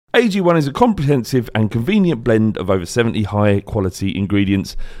AG1 is a comprehensive and convenient blend of over 70 high-quality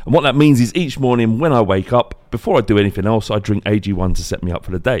ingredients. And what that means is each morning when I wake up, before I do anything else, I drink AG1 to set me up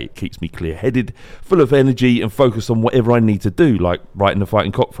for the day. It keeps me clear-headed, full of energy and focused on whatever I need to do, like writing the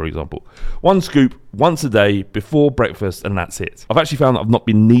Fighting Cock, for example. One scoop, once a day, before breakfast, and that's it. I've actually found that I've not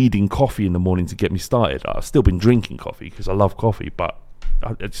been needing coffee in the morning to get me started. I've still been drinking coffee because I love coffee, but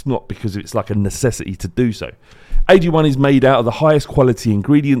it's not because it's like a necessity to do so. AG1 is made out of the highest quality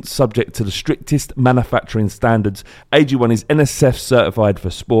ingredients subject to the strictest manufacturing standards. AG1 is NSF certified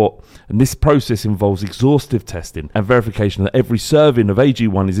for sport, and this process involves exhaustive testing and verification that every serving of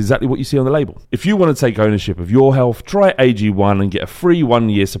AG1 is exactly what you see on the label. If you want to take ownership of your health, try AG1 and get a free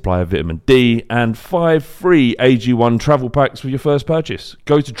 1-year supply of vitamin D and 5 free AG1 travel packs with your first purchase.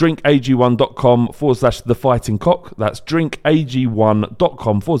 Go to drinkag1.com/thefightingcock. That's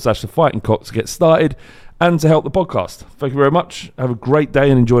drinkag1.com/thefightingcock to get started and to help the podcast. Thank you very much. Have a great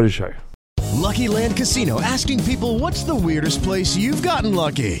day and enjoy the show. Lucky Land Casino, asking people, what's the weirdest place you've gotten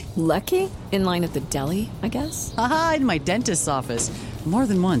lucky? Lucky? In line at the deli, I guess? Aha, in my dentist's office. More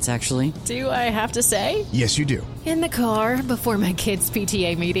than once, actually. Do I have to say? Yes, you do. In the car before my kids'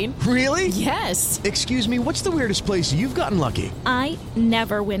 PTA meeting. Really? Yes. Excuse me, what's the weirdest place you've gotten lucky? I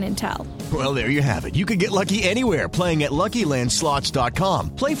never win and tell. Well, there you have it. You can get lucky anywhere, playing at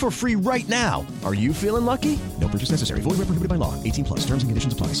LuckyLandSlots.com. Play for free right now. Are you feeling lucky? No purchase necessary. Void where prohibited by law. 18+. Terms and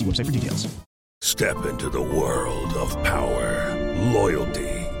conditions apply. See website for details. Step into the world of power, loyalty,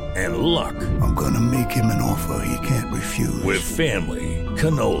 and luck. I'm gonna make him an offer he can't refuse. With family,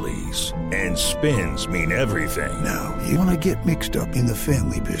 cannolis, and spins mean everything. Now, you wanna get mixed up in the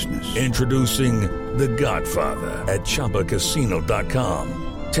family business. Introducing The Godfather at ChumbaCasino.com.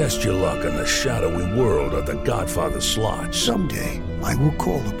 Test your luck in the shadowy world of The Godfather slot. Someday, I will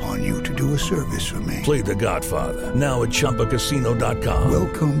call upon you to do a service for me. Play The Godfather, now at ChumbaCasino.com.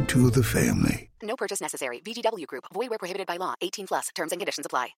 Welcome to the family. No purchase necessary. VGW Group. Void where prohibited by law. 18+. Terms and conditions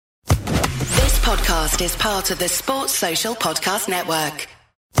apply. This podcast is part of the Sports Social Podcast Network.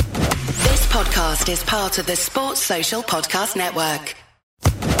 This podcast is part of the Sports Social Podcast Network.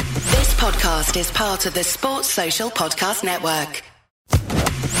 This podcast is part of the Sports Social Podcast Network.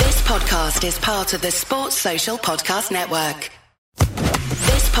 This podcast is part of the Sports Social Podcast Network.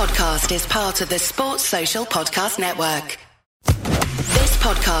 This podcast is part of the Sports Social Podcast Network. This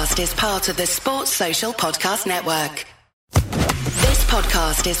podcast is part of the Sports Social Podcast Network. This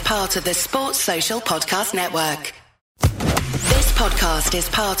podcast is part of the Sports Social Podcast Network. This podcast is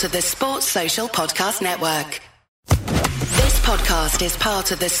part of the Sports Social Podcast Network. This podcast is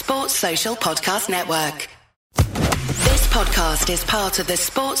part of the Sports Social Podcast Network. This podcast is part of the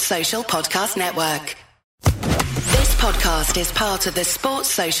Sports Social Podcast Network. This podcast is part of the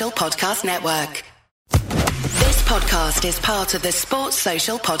Sports Social Podcast Network. This podcast is part of the Sports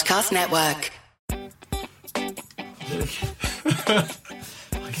Social Podcast Network.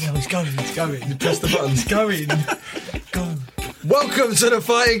 He's going. You press the button. He's going. Go. Welcome to the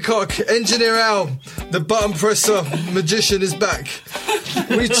Fighting Cock. Engineer Al, the button presser magician, is back.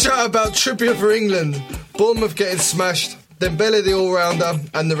 We chat about Trippier for England, Bournemouth getting smashed, Dembele the all-rounder,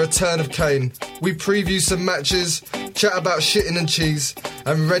 and the return of Kane. We preview some matches, chat about shitting and cheese,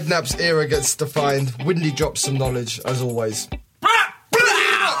 and Redknapp's era gets defined. Windy drops some knowledge, as always.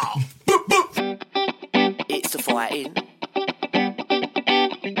 It's the fighting.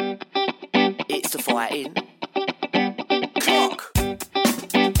 It's the fighting. Cock.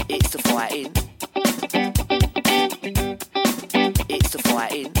 It's the fighting. It's the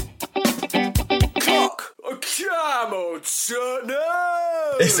fighting. Cock. Come on, son.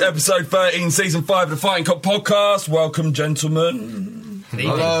 It's episode 13, season 5 of the Fighting Cock podcast. Welcome, gentlemen.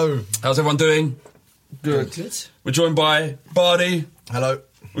 Hello. How's everyone doing? Good. We're joined by Bardi. Hello.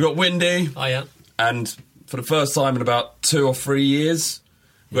 We've got Windy. Hiya. And for the first time in about 2 or 3 years,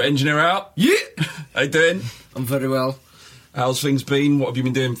 we've got Engineer out. Yeah. How you doing? I'm very well. How's things been? What have you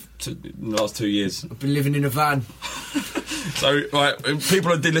been doing in the last 2 years? I've been living in a van. So, right,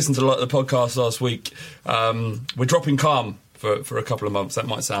 people that did listen to the podcast last week, we're dropping Calm for a couple of months. That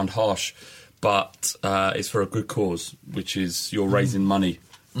might sound harsh, but it's for a good cause, which is you're raising money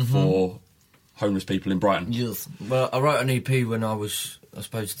for homeless people in Brighton. Yes. Well, I wrote an EP when I was, I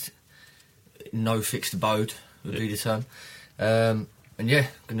suppose, no fixed abode would be the term. And yeah,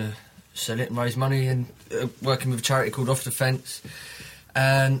 going to sell it and raise money, and working with a charity called Off the Fence.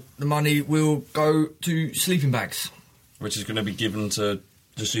 And the money will go to sleeping bags. Which is going to be given to...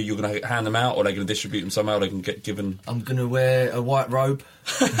 Just so you're going to hand them out, or they're going to distribute them somehow, they can get given... I'm going to wear a white robe.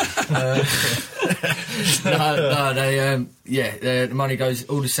 The money goes...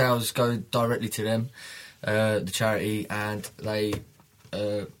 All the sales go directly to them, the charity, and they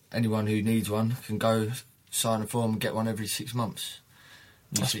anyone who needs one can go sign a form and get one every 6 months.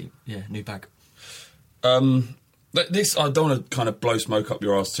 New bag. This, I don't want to kind of blow smoke up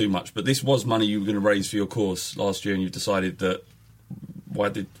your arse too much, but this was money you were going to raise for your course last year, and you've decided that. Why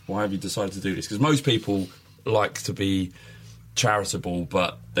have you decided to do this? Because most people like to be charitable,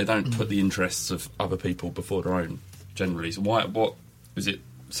 but they don't put the interests of other people before their own, generally. So what was it?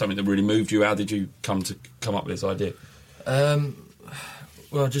 Something that really moved you? How did you come up with this idea?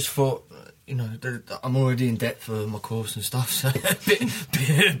 Well, I just thought, I'm already in debt for my course and stuff, so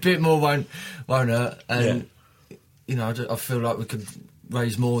a bit more won't hurt. And I feel like we could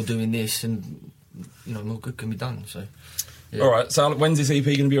raise more doing this, and more good can be done. So, yeah. All right. So, when's this EP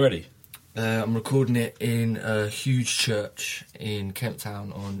going to be ready? I'm recording it in a huge church in Kent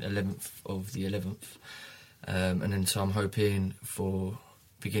Town on 11th of the 11th, and then so I'm hoping for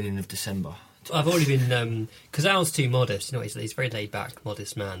beginning of December. I've already been, because Al's too modest, he's a very laid-back,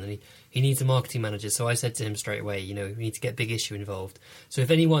 modest man, and he needs a marketing manager, so I said to him straight away, we need to get Big Issue involved. So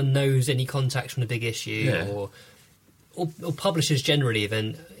if anyone knows any contacts from the Big Issue, or publishers generally,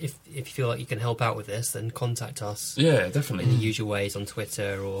 then if you feel like you can help out with this, then contact us. Yeah, definitely. In the usual ways, on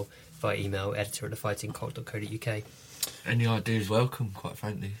Twitter or via email, editor@thefightingcock.co.uk. Any ideas welcome, quite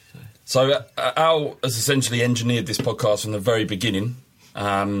frankly. So Al has essentially engineered this podcast from the very beginning.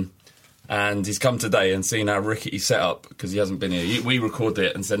 And he's come today and seen our rickety setup because he hasn't been here. We record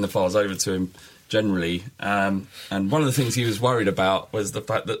it and send the files over to him generally. And one of the things he was worried about was the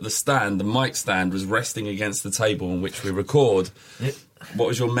fact that the mic stand, was resting against the table on which we record. Yep. What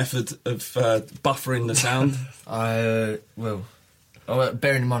was your method of buffering the sound?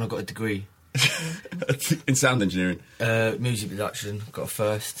 Bearing in mind I've got a degree. In sound engineering? Music production, got a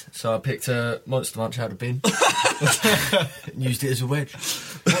first. So I picked a Monster Munch out of bin and used it as a wedge.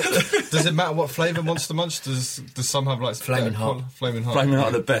 Does it matter what flavour Monster Munch? Does some have like Flamin Hot? Flamin Hot. Flamin Hot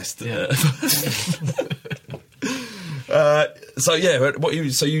are the best. Yeah. So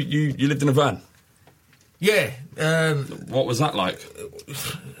you lived in a van? Yeah. What was that like? It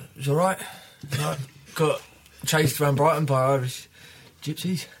was alright. Got chased around Brighton by Irish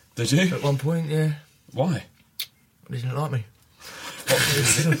gypsies. Did you? At one point, yeah. Why? They didn't like me.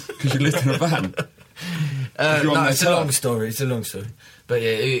 Because you lived in a van? No, it's a long story. But yeah,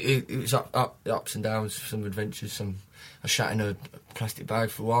 it was ups and downs, some adventures. I shat in a plastic bag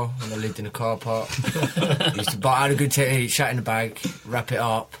for a while when I lived in a car park. I had a good technique, shat in a bag, wrap it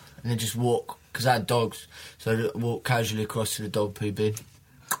up, and then just walk, because I had dogs. So I'd walk casually across to the dog poo bin.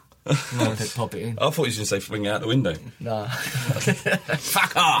 Nice. Pop it in. I thought you were going to say fling it out the window. Nah.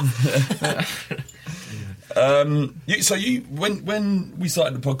 Fuck off! When we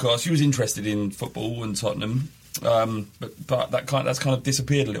started the podcast, you was interested in football and Tottenham, but that's kind of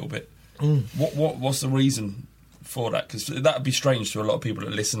disappeared a little bit. What's the reason for that? Because that would be strange to a lot of people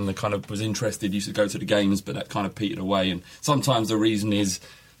that listen and kind of was interested, used to go to the games, but that kind of petered away. And sometimes the reason is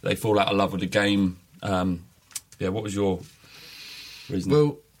they fall out of love with the game. What was your reason?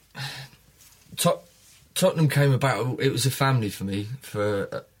 Well, Tottenham came about. It was a family for me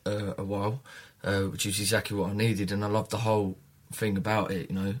for a while. Which is exactly what I needed, and I loved the whole thing about it,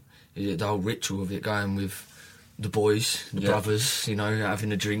 the whole ritual of it, going with the boys, the brothers,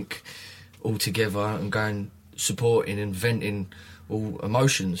 having a drink all together and going, supporting and venting all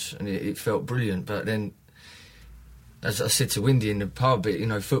emotions, and it felt brilliant. But then, as I said to Windy in the pub,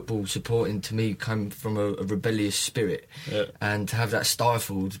 football supporting to me came from a rebellious spirit, and to have that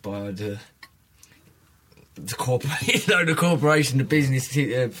stifled by the corporation, the business,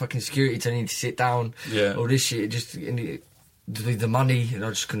 fucking security telling you to sit down, all this shit, the money, and I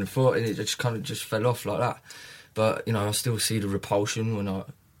just couldn't afford it, and it just kind of just fell off like that. But, I still see the repulsion when I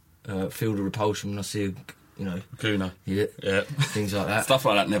feel the repulsion when I see Kuna. Yeah. Things like that. Stuff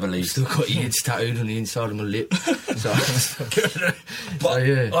like that never leaves. Still got ears tattooed on the inside of my lip. But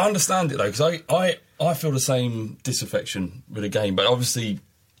I understand it though, because I feel the same disaffection with the game, but obviously,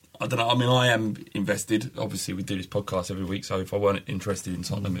 I don't know, I am invested. Obviously, we do this podcast every week, so if I weren't interested in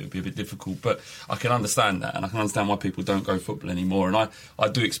Tottenham, it would be a bit difficult. But I can understand that, and I can understand why people don't go football anymore. And I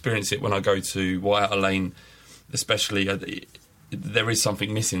do experience it when I go to White Hart Lane, especially. There is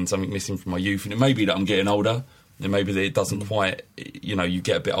something missing from my youth. And it may be that I'm getting older, and maybe that it doesn't quite, you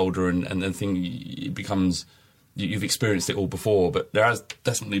get a bit older and the thing, it becomes, you've experienced it all before, but there has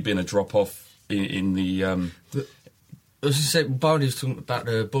definitely been a drop-off in the... I was going to say, Barney was talking about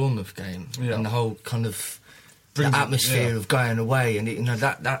the Bournemouth game and the whole kind of the atmosphere of going away, and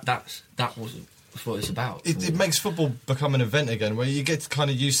that was what it's about. It makes football become an event again, where you get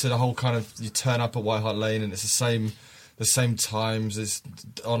kind of used to the whole kind of, you turn up at White Hart Lane and it's the the same times as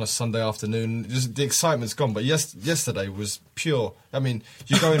on a Sunday afternoon. Just, the excitement's gone. But yesterday was pure. I mean,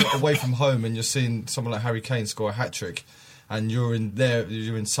 you're going away from home and you're seeing someone like Harry Kane score a hat-trick, and you're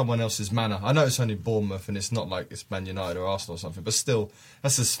in someone else's manor. I know it's only Bournemouth and it's not like it's Man United or Arsenal or something, but still,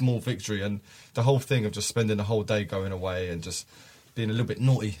 that's a small victory. And the whole thing of just spending the whole day going away and just being a little bit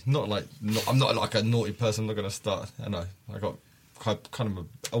naughty. I'm not like a naughty person. I'm not going to start. I know. I got kind of a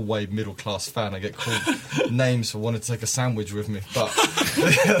away middle class fan. I get called names for wanting to take a sandwich with me, but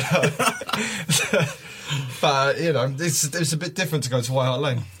you know, it's a bit different to go to White Hart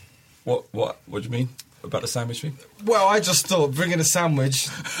Lane. What do you mean about the sandwich thing? Well, I just thought bringing a sandwich,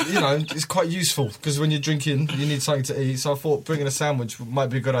 you know, is quite useful because when you're drinking, you need something to eat. So I thought bringing a sandwich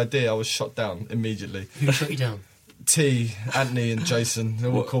might be a good idea. I was shot down immediately. Who shot you down? T, Anthony and Jason, they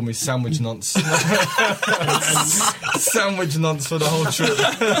all call me Sandwich Nonce. Sandwich Nonce for the whole trip.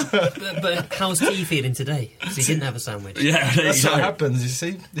 But how's T feeling today? Because he didn't have a sandwich. Yeah, that's what happens, you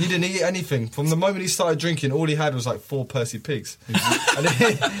see. He didn't eat anything. From the moment he started drinking, all he had was like 4 Percy Pigs. And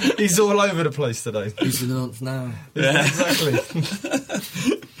he's all over the place today. Who's the nonce now? Yeah, exactly.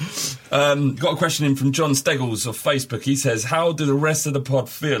 Got a question in from John Steggles of Facebook. He says, how do the rest of the pod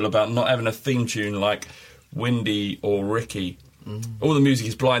feel about not having a theme tune like Windy or Ricky? All the music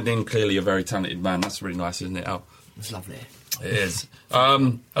is blinding. Clearly a very talented man. That's really nice, isn't it, Al? It's lovely. It is. How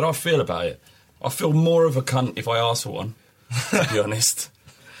do I feel about it? I feel more of a cunt if I ask for one, to be honest.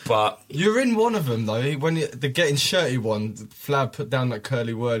 But you're in one of them though. When the getting shirty one, Flab put down that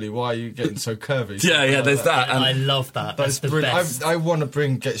curly whirly. Why are you getting so curvy? yeah, there's that. And I love that. That's the best. I want to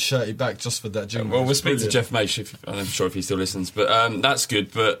bring Get Shirty back just for that jingle. Well, we'll speak to Jeff Maish. I'm sure if he still listens. But that's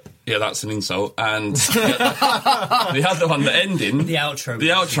good. But yeah, that's an insult. And the other one, the ending, the outro. The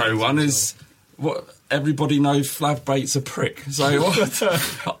outro one is what everybody knows. Flab Bait's a prick. So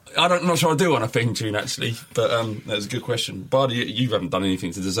I'm not sure I do want a theme tune actually. But that was a good question. Bardi, you haven't done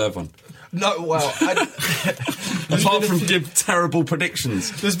anything to deserve one. No, well, apart from give terrible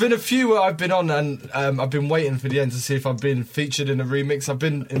predictions. There's been a few where I've been on and I've been waiting for the end to see if I've been featured in a remix. I've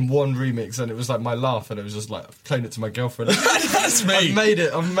been in one remix and it was like my laugh and it was just like playing it to my girlfriend. That's me.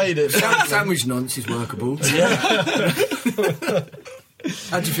 I've made it. Sandwich Nonce is workable. Yeah.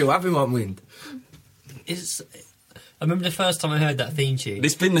 How do you feel having one wind? I remember the first time I heard that theme tune.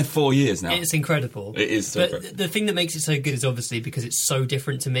 It's been there 4 years now. It's incredible. It is so great. The thing that makes it so good is obviously because it's so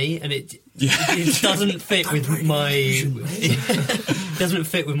different to me, and it doesn't fit with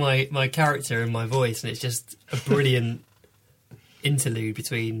my character and my voice, and it's just a brilliant interlude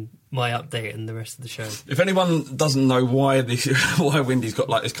between my update and the rest of the show. If anyone doesn't know why Windy's got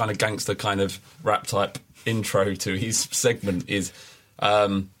like this kind of gangster kind of rap type intro to his segment is.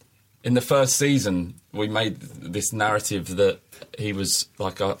 In the first season, we made this narrative that he was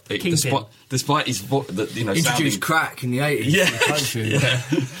like despite his introduced sounding, crack in the 80s. Yeah.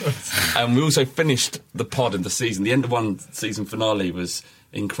 And we also finished the pod in the season. The end of one season finale was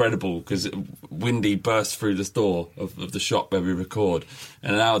incredible because Windy burst through the door of the shop where we record,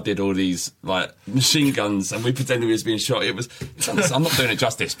 and Al did all these like machine guns, and we pretended we was being shot. It was. I'm not doing it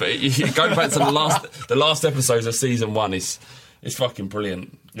justice, but going back to the last episodes of season 1 is. It's fucking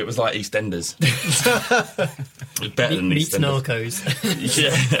brilliant. It was like EastEnders. It's better than meets EastEnders. Narcos.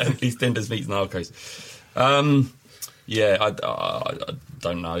 Yeah, EastEnders meets Narcos. I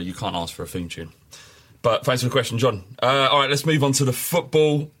don't know. You can't ask for a theme tune. But thanks for the question, John. All right, let's move on to the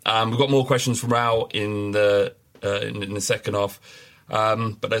football. We've got more questions from Raul in the second half.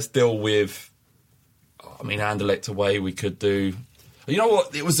 But let's deal with... I mean, Anderlecht away we could do... You know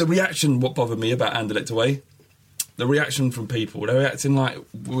what? It was the reaction, what bothered me about Anderlecht away. The reaction from people, they're reacting like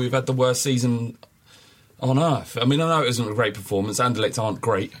we've had the worst season on earth. I mean, I know it wasn't a great performance. Anderlecht aren't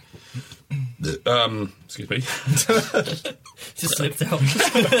great. Excuse me. Just slipped out.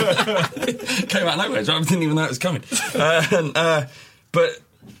 Came out of nowhere. I didn't even know it was coming. But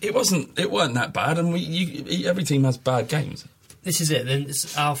it weren't that bad. And every team has bad games. This is it. Then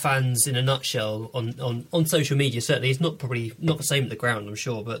it's our fans in a nutshell on social media. Certainly, it's probably not the same at the ground, I'm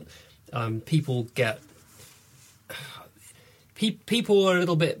sure, but people get. People are a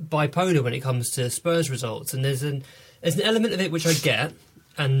little bit bipolar when it comes to Spurs results, and there's an element of it which I get,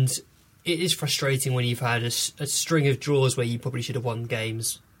 and it is frustrating when you've had a string of draws where you probably should have won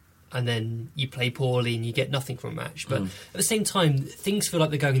games, and then you play poorly and you get nothing from a match. But at the same time, things feel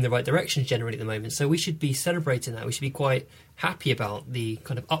like they're going in the right direction generally at the moment, so we should be celebrating that. We should be quite happy about the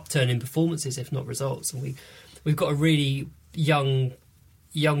kind of upturn in performances, if not results. And we've got a really young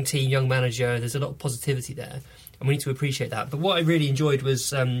team, young manager. There's a lot of positivity there. And we need to appreciate that. But what I really enjoyed was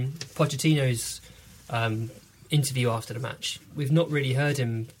Pochettino's interview after the match. We've not really heard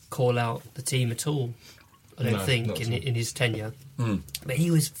him call out the team at all I don't think, in his tenure. But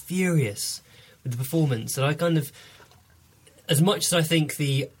he was furious with the performance, and I kind of, as much as I think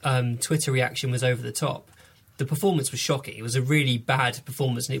the Twitter reaction was over the top, the performance was shocking. It was a really bad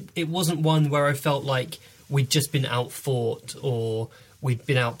performance, and it wasn't one where I felt like we'd just been outfought or we'd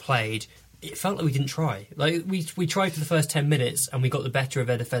been outplayed. It felt like we didn't try. Like we tried for the first 10 minutes, and we got the better of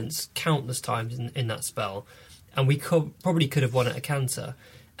their defence countless times in that spell, and we probably could have won at a canter.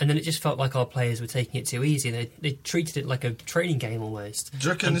 And then it just felt like our players were taking it too easy, and they treated it like a training game almost. Do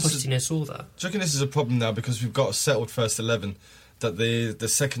you reckon saw that. Do you reckon this is a problem now because we've got a settled first 11, that the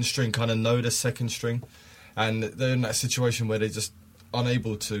second string kind of know the second string, and they're in that situation where they're just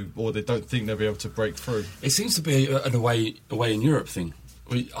unable to, or they don't think they'll be able to break through? It seems to be an away in Europe thing.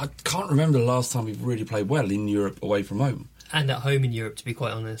 I can't remember the last time we've really played well in Europe away from home. And at home in Europe, to be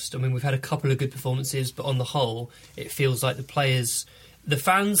quite honest. I mean, we've had a couple of good performances, but on the whole, it feels like the players... The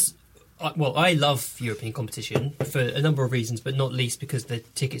fans, well, I love European competition for a number of reasons, but not least because the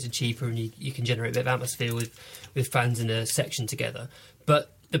tickets are cheaper and you can generate a bit of atmosphere with fans in a section together.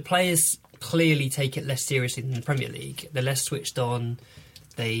 But the players clearly take it less seriously than the Premier League. They're less switched on.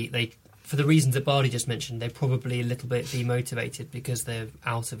 They for the reasons that Bardi just mentioned, they're probably a little bit demotivated because they're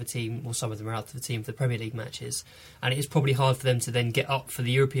out of a team, or some of them are out of the team for the Premier League matches, and it is probably hard for them to then get up for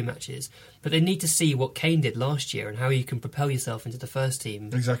the European matches. But they need to see what Kane did last year and how you can propel yourself into the first team.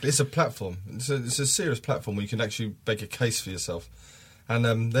 Exactly, it's a platform. It's a serious platform where you can actually make a case for yourself, and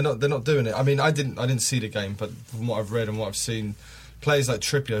they're not doing it. I mean, I didn't see the game, but from what I've read and what I've seen, players like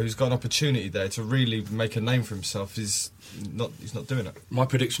Trippier, who's got an opportunity there to really make a name for himself, he's not doing it. My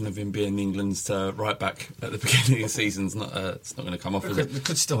prediction of him being England's right back at the beginning of the season's it's not going to come off. It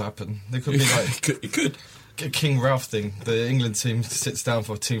could still happen. There could be like it could. A King Ralph thing. The England team sits down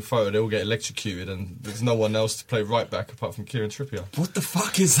for a team photo, they all get electrocuted, and there's no one else to play right back apart from Kieran Trippier. What the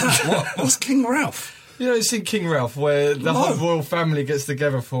fuck is that? What's King Ralph? You know, you've seen King Ralph, where the whole royal family gets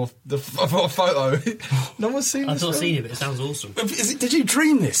together for a photo. No one's seen this. I've not seen it, but it sounds awesome. Did you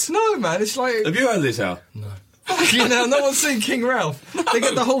dream this? No, man. It's like... Have you heard this, Al? No. You know, no one's seen King Ralph. No. They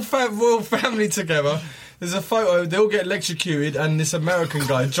get the whole royal family together. There's a photo, they all get electrocuted, and this American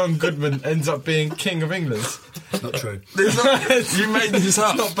guy, John Goodman, ends up being King of England. Not true. You made this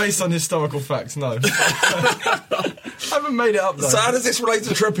up. It's not based on historical facts, no. I haven't made it up, though. So how does this relate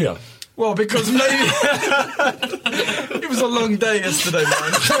to Trippier? Well, because maybe... It was a long day yesterday,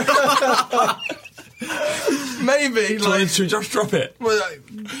 man. Maybe, like... Should we just drop it? Well,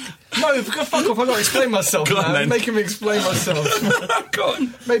 no, fuck off, I've got to explain myself, man. Make him explain myself. Go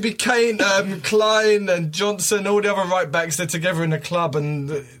on. Maybe Kane, Klein and Johnson, all the other right-backs, they're together in a club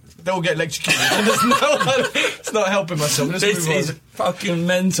and... They'll get electrocuted. It's not helping myself. This is fucking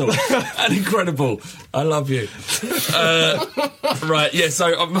mental and incredible. I love you. Right, yeah,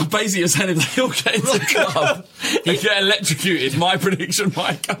 so basically you're saying if they all get into the club and get electrocuted, my prediction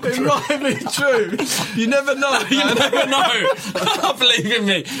might come true. It might be true. You never know, man. You never know. I believe in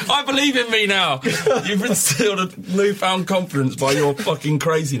me. I believe in me now. You've instilled a newfound confidence by your fucking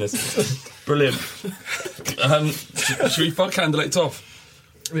craziness. Brilliant. Should we fuck handle it off?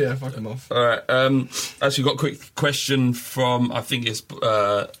 Yeah, fuck him off. All right. Actually, got a quick question from, I think it's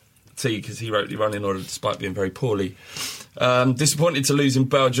T, because he wrote the running order despite being very poorly. Disappointed to lose in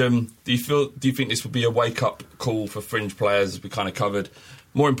Belgium. Do you think this would be a wake-up call for fringe players, as we kind of covered?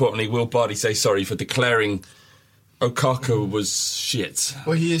 More importantly, will Bardi say sorry for declaring Okaka was shit?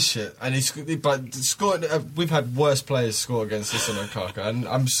 Well, he is shit, and we've had worse players score against us than Okaka, and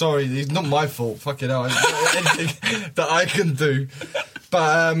I'm sorry, it's not my fault. Fucking hell, anything that I can do.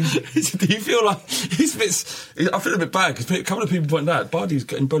 But do you feel like I feel a bit bad because a couple of people pointed out Bardi was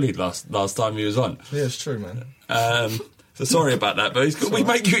getting bullied last time he was on. Yeah, it's true, man. So sorry about that, but we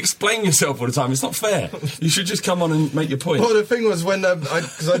make you explain yourself all the time. It's not fair. You should just come on and make your point. Well, the thing was when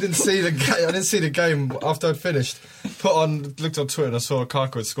because I didn't see the game after I'd finished. Looked on Twitter and I saw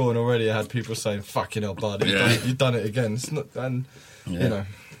Okaka had scored already. I had people saying, "Fucking hell, Bardi, you've done it again." It's not, and you know.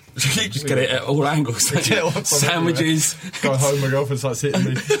 You just get it at all angles. Sandwiches. Go home, my girlfriend starts hitting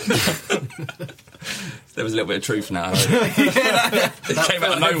me. There was a little bit of truth now. It came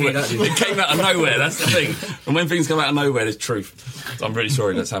out of nowhere. It came out of nowhere, that's the thing. And when things come out of nowhere, there's truth. So I'm really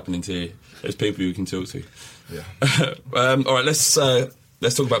sorry that's happening to you. There's people you can talk to. Yeah. All right, let's talk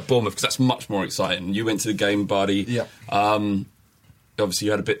about Bournemouth, because that's much more exciting. You went to the game, Bardi. Yeah. Obviously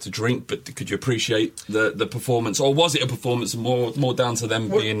you had a bit to drink, but could you appreciate the performance, or was it a performance more down to them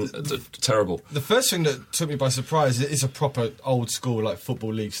being terrible? The first thing that took me by surprise is a proper old school like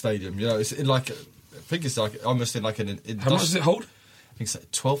football league stadium. You know, it's in like, I think it's like almost in like an. How much does it hold? think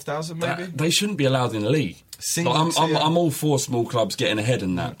it's 12,000 maybe. They shouldn't be allowed in the league. I'm all for small clubs getting ahead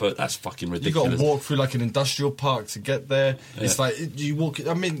in that, but that's fucking ridiculous. You got to walk through like an industrial park to get there. Yeah. It's like you walk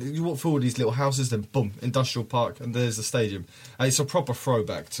through all these little houses, then boom, industrial park, and there's the stadium. And it's a proper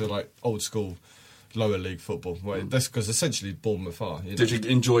throwback to like old school lower league football. That's because essentially Bournemouth are. Did you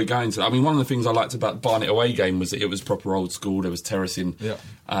enjoy going to that? I mean, one of the things I liked about the Barnet away game was that it was proper old school. There was terracing,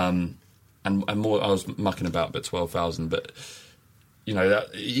 and more. I was mucking about, but 12,000, but. You know,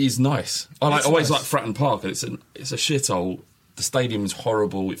 that is nice. I always like Fratton Park. It's a shithole. The stadium's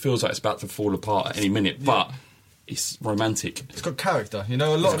horrible. It feels like it's about to fall apart at any minute, but it's romantic. It's got character. You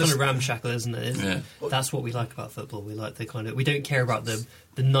know, a lot of kind of ramshackle, isn't it? That's what we like about football. We like we don't care about the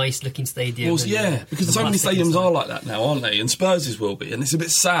nice looking stadium. Well, because so many stadiums are like that now, aren't they? And Spurs' will be, and it's a bit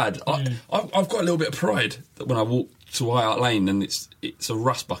sad. I've got a little bit of pride that when I walk to White Hart Lane and it's a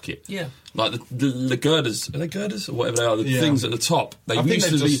rust bucket. Yeah. Like the girders, are they girders or whatever they are? The things at the top. They used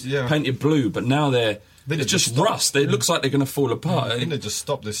to be painted blue, but now they're just rust. It looks like they're going to fall apart. I think they just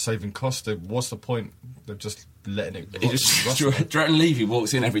stopped this saving costs. What's the point? They're just letting it rust. Do you reckon Levy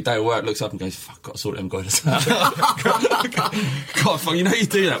walks in every day at work, looks up and goes, "Fuck, got to sort them girders out." God, fuck, you know you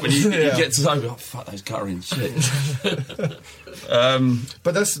do that when you get to home. Oh, fuck those guttering shit.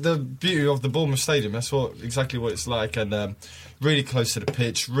 But that's the beauty of the Bournemouth Stadium. That's exactly what it's like, and really close to the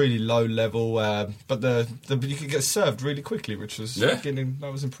pitch, really low level. But you could get served really quickly, which was that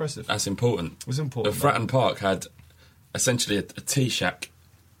was impressive. That's important. It was important. Fratton Park had essentially a tea shack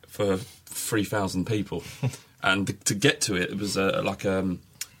for 3,000 people, and to get to it was a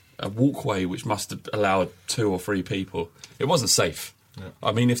walkway which must have allowed 2 or 3 people. It wasn't safe. Yeah.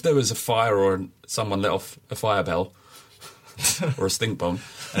 I mean, if there was a fire or someone let off a fire bell or a stink bomb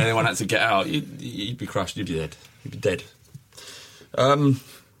and anyone had to get out, you'd be crushed. You'd be dead. You'd be dead.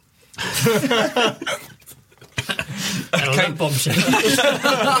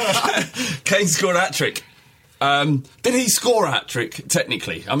 Kane scored a hat-trick. Did he score a hat-trick,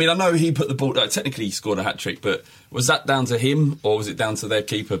 technically? I mean, I know he put the ball... technically he scored a hat-trick, but was that down to him, or was it down to their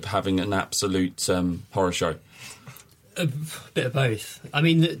keeper having an absolute horror show? A bit of both. I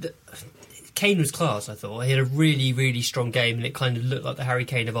mean, Kane was class, I thought. He had a really, really strong game, and it kind of looked like the Harry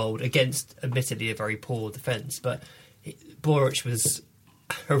Kane of old, against, admittedly, a very poor defence. But Boric was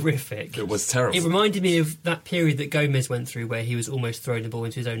horrific. It was terrible. It reminded me of that period that Gomez went through where he was almost throwing the ball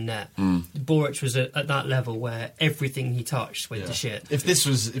into his own net. Boric was at that level where everything he touched went to shit. If this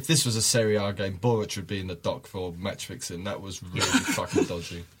was a Serie A game, Boric would be in the dock for match fixing. That was really fucking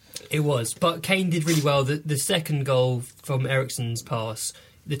dodgy. It was, but Kane did really well. The second goal from Eriksen's pass,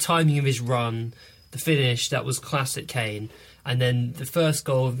 the timing of his run, the finish, that was classic Kane. And then the first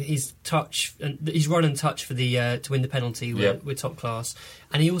goal, his run and touch for the to win the penalty were top class.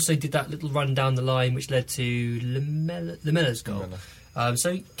 And he also did that little run down the line, which led to Lamella's goal.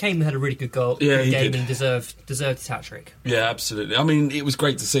 So Kane had a really good game and deserved his hat-trick. Yeah, absolutely. I mean, it was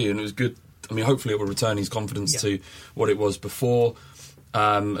great to see, and it was good. I mean, hopefully it will return his confidence to what it was before.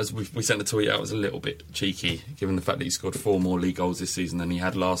 As we sent a tweet out, it was a little bit cheeky, given the fact that he scored 4 more league goals this season than he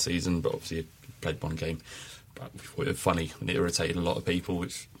had last season, but obviously he played one game. But we thought it was funny, and it irritated a lot of people,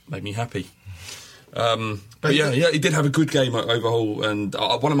 which made me happy. But yeah, he did have a good game overall, and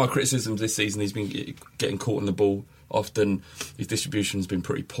one of my criticisms this season, he's been getting caught in the ball often. His distribution's been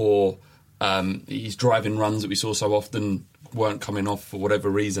pretty poor. His driving runs that we saw so often weren't coming off for whatever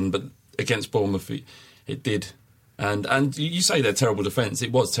reason, but against Bournemouth it did. And you say they're terrible defence.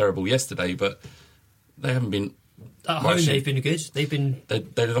 It was terrible yesterday, but they haven't been... At home, they've been good. They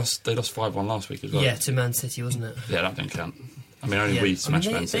lost 5-1 last week as well. Yeah, to Man City, wasn't it? Yeah, that don't count. I mean, only we smashed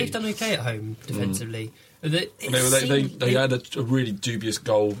Man City. They've done okay at home defensively. They had a really dubious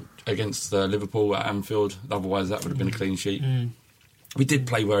goal against Liverpool at Anfield. Otherwise, that would have been a clean sheet. We did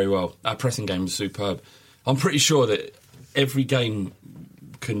play very well. Our pressing game was superb. I'm pretty sure that every game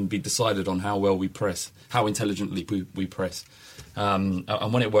can be decided on how well we press, how intelligently we press. And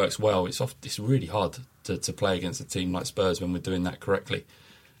when it works well, it's really hard to play against a team like Spurs when we're doing that correctly.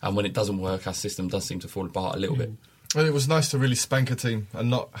 And when it doesn't work, our system does seem to fall apart a little bit. And it was nice to really spank a team and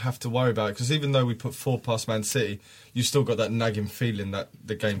not have to worry about it, because even though we put 4 past Man City, you still got that nagging feeling that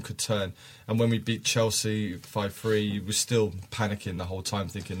the game could turn. And when we beat Chelsea 5-3, you were still panicking the whole time,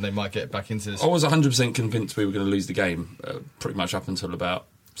 thinking they might get back into this. I was 100% convinced we were going to lose the game, pretty much up until about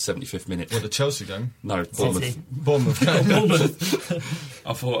 75th minute. What, the Chelsea game? No, Bournemouth. Bournemouth game.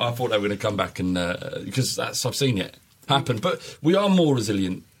 I thought they were going to come back, and because I've seen it happen. But we are more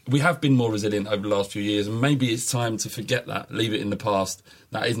resilient. We have been more resilient over the last few years, and maybe it's time to forget that, leave it in the past.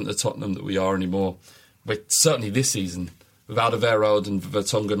 That isn't the Tottenham that we are anymore. We're certainly this season, with Alderweireld and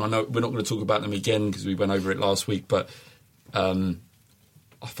Vertonghen. I know we're not going to talk about them again because we went over it last week, but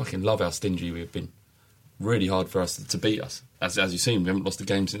I fucking love how stingy we've been. Really hard for us to beat us. As you've seen, we haven't lost a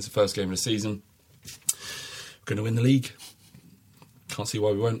game since the first game of the season. We're going to win the league. Can't see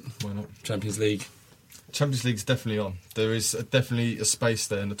why we won't. Why not? Champions League. Champions League's definitely on. There is definitely a space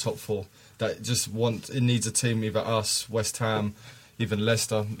there in the top 4 that it needs a team, either us, West Ham, even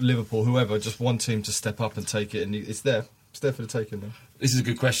Leicester, Liverpool, whoever, just one team to step up and take it, and it's there. It's there for the taking now. This is a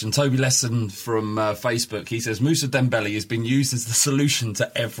good question. Toby Lesson from Facebook, he says, Moussa Dembele has been used as the solution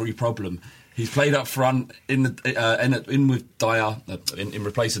to every problem. He's played up front in with Dyer, in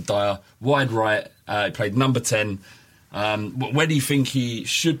replace of Dyer, wide right, he played number 10. Where do you think he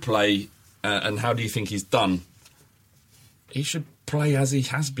should play, and how do you think he's done? He should play as he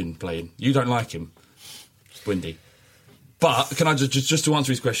has been playing. You don't like him. It's windy. But, can I just to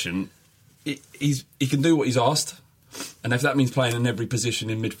answer his question, he can do what he's asked, and if that means playing in every position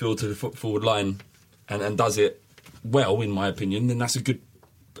in midfield to the forward line and does it well, in my opinion, then that's a good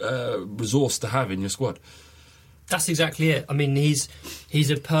resource to have in your squad. That's exactly it. I mean, he's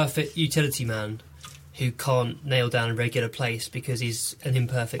a perfect utility man who can't nail down a regular place because he's an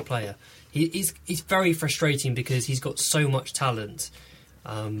imperfect player. He's very frustrating because he's got so much talent,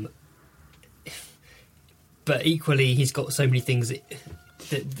 but equally he's got so many things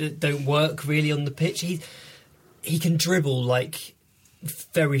that don't work really on the pitch. He can dribble like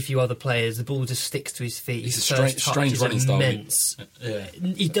very few other players. The ball just sticks to his feet. He's a strange running immense. style. Yeah.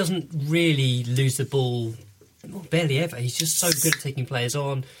 He doesn't really lose the ball, barely ever. He's just so good at taking players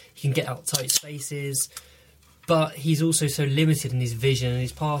on. He can get out tight spaces, but he's also so limited in his vision and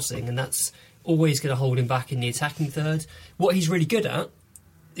his passing, and that's always going to hold him back in the attacking third. What he's really good at,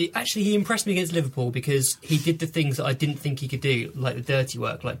 he impressed me against Liverpool because he did the things that I didn't think he could do, like the dirty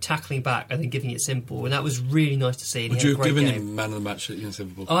work, like tackling back and then giving it simple, and that was really nice to see. Would you have given him man of the match against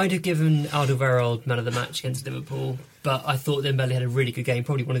Liverpool? I'd have given Alderweireld man of the match against Liverpool, but I thought Dembele had a really good game,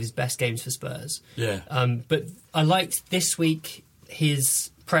 probably one of his best games for Spurs. Yeah. But I liked this week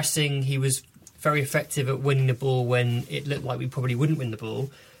his pressing. He was very effective at winning the ball when it looked like we probably wouldn't win the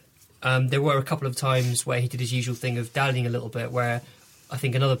ball. There were a couple of times where he did his usual thing of dallying a little bit, where I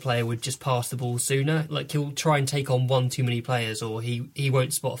think another player would just pass the ball sooner. Like, he'll try and take on one too many players, or he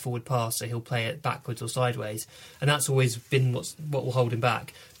won't spot a forward pass, so he'll play it backwards or sideways. And that's always been what will hold him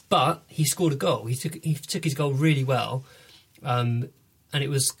back. But he scored a goal. He took his goal really well. And it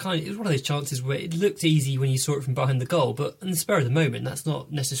was one of those chances where it looked easy when you saw it from behind the goal, but in the spur of the moment, that's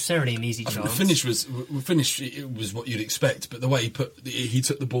not necessarily an easy chance. The finish was what you'd expect, but the way he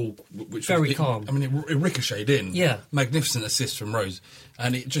took the ball, which very calm. I mean, it ricocheted in. Yeah, magnificent assist from Rose,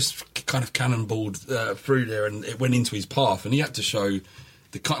 and it just kind of cannonballed through there, and it went into his path, and he had to show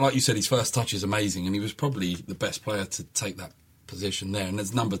like you said, his first touch is amazing, and he was probably the best player to take that position there. And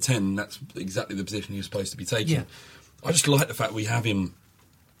as number 10, that's exactly the position he was supposed to be taking. Yeah. I just like the fact we have him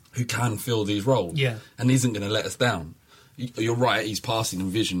who can fill these roles, and isn't going to let us down. You're right, his passing and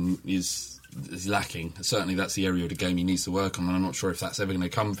vision is lacking. Certainly that's the area of the game he needs to work on, and I'm not sure if that's ever going to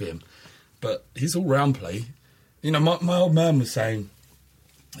come for him. But his all-round play, you know, my old man was saying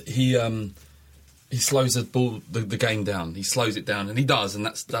he slows the game down. He slows it down, and he does, and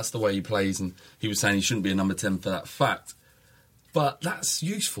that's the way he plays. And he was saying he shouldn't be a number 10 for that fact. But that's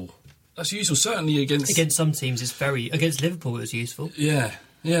useful. That's useful, certainly against some teams. Against Liverpool, it was useful.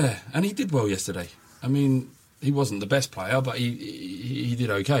 Yeah, and he did well yesterday. I mean, he wasn't the best player, but he did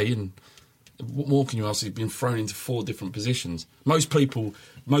okay. And what more can you ask? He's been thrown into 4 different positions. Most people,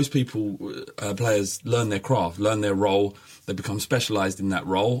 players learn their craft, learn their role. They become specialised in that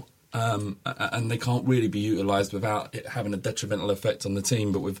role, and they can't really be utilised without it having a detrimental effect on the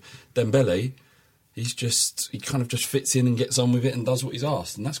team. But with Dembele, he kind of just fits in and gets on with it and does what he's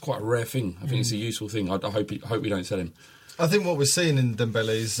asked, and that's quite a rare thing. I think it's a useful thing. I hope we don't sell him. I think what we're seeing in Dembele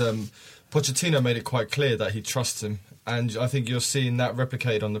is Pochettino made it quite clear that he trusts him, and I think you're seeing that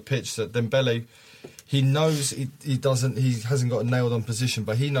replicated on the pitch. That Dembele, he knows he hasn't got a nailed on position,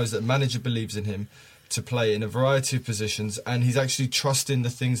 but he knows that the manager believes in him to play in a variety of positions, and he's actually trusting the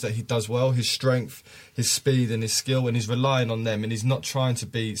things that he does well, his strength, his speed and his skill, and he's relying on them, and he's not trying to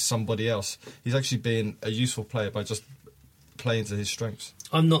be somebody else. He's actually being a useful player by just playing to his strengths.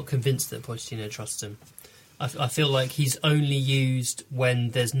 I'm not convinced that Pochettino trusts him. I feel like he's only used when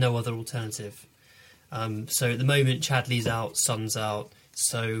there's no other alternative. So at the moment, Chadley's out, Son's out,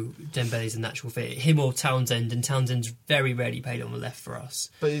 so Dembele's a natural fit. Him or Townsend, and Townsend's very rarely played on the left for us.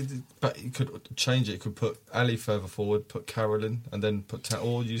 But he could change it. He could put Ali further forward, put Carroll in, and then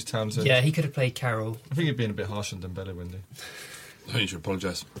or use Townsend. Yeah, he could have played Carroll. I think he'd been a bit harsh on Dembele, wouldn't he? I think you should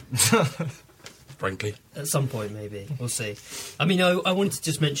apologise. Frankly. At some point, maybe. We'll see. I mean, I wanted to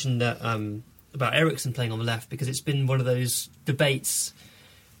just mention that about Eriksen playing on the left, because it's been one of those debates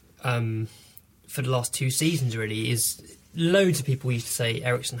for the last 2 seasons, really, is loads of people used to say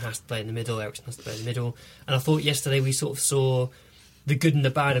Eriksen has to play in the middle, Eriksen has to play in the middle. And I thought yesterday we sort of saw the good and the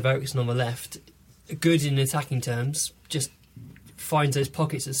bad of Eriksen on the left. Good in attacking terms, just finds those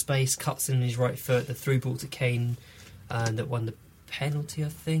pockets of space, cuts in his right foot, the through ball to Kane that won the penalty, I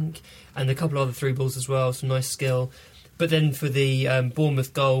think, and a couple of other through balls as well, some nice skill. But then for the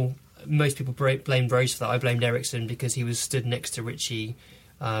Bournemouth goal, most people blamed Rose for that. I blamed Eriksen because he was stood next to Richie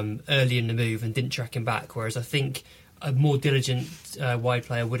early in the move and didn't track him back, whereas I think a more diligent wide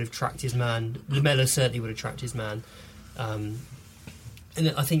player would have tracked his man. Lamela certainly would have tracked his man. And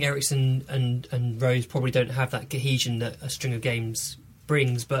I think Eriksen and Rose probably don't have that cohesion that a string of games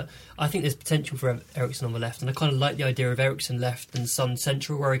brings, but I think there's potential for Eriksen on the left, and I kind of like the idea of Eriksen left and Son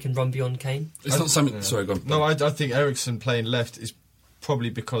central, where he can run beyond Kane. It's not something... Yeah. Sorry, go on. No, I think Eriksen playing left is probably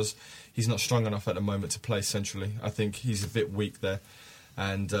because he's not strong enough at the moment to play centrally. I think he's a bit weak there,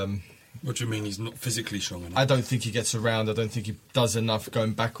 and... what do you mean he's not physically strong enough? I don't think he gets around. I don't think he does enough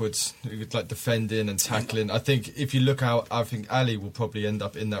going backwards, like defending and tackling. I think if you look out, I think Ali will probably end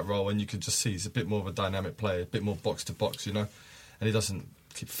up in that role, and you can just see he's a bit more of a dynamic player, a bit more box to box, you know, and he doesn't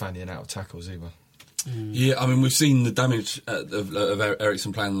keep fannying out of tackles either. Yeah, I mean, we've seen the damage of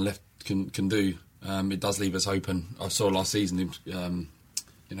Eriksen playing on the left can do. It does leave us open. I saw last season,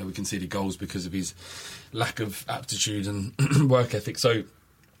 we conceded goals because of his lack of aptitude and work ethic. So.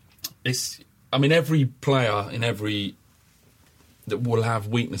 Every player that will have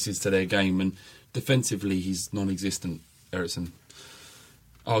weaknesses to their game, and defensively he's non-existent, Eriksen.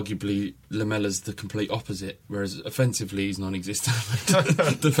 Arguably, Lamela's the complete opposite, whereas offensively he's non-existent.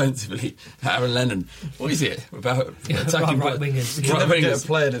 Defensively, Aaron Lennon. What is it about attacking right wingers? You can never get a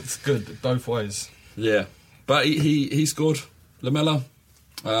player that's good both ways. Yeah, but he scored. Lamela.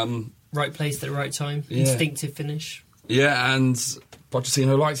 Right place at the right time. Yeah. Instinctive finish. Yeah, and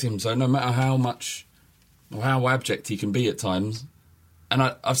Pochettino likes him, so no matter how much or how abject he can be at times, and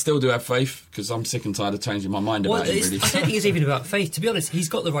I still do have faith, because I'm sick and tired of changing my mind about him, really. I don't think it's even about faith. To be honest, he's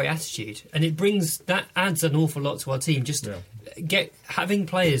got the right attitude, and that adds an awful lot to our team. Just having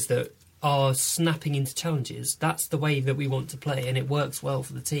players that are snapping into challenges, that's the way that we want to play, and it works well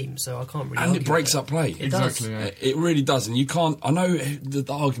for the team, so I can't really And it breaks up play. It does. Yeah. It really does, and you can't... I know the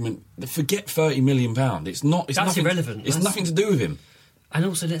argument, forget £30 million. It's nothing, irrelevant. It's nothing to do with him. And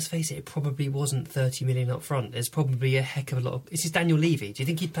also, let's face it probably wasn't 30 million up front. There's probably a heck of a lot of... This is Daniel Levy. Do you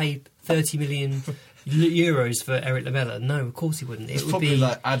think he'd pay 30 million euros for Eric Lamela? No, of course he wouldn't. It would probably be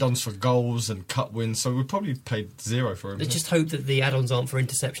like add-ons for goals and cup wins, so we'd probably pay zero for him. Let's just hope that the add-ons aren't for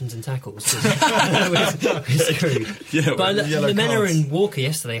interceptions and tackles. It's screwed. Yeah, but Lamela and Walker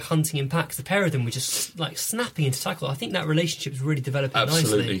yesterday hunting in packs, the pair of them were just like snapping into tackle. I think that relationship's really developing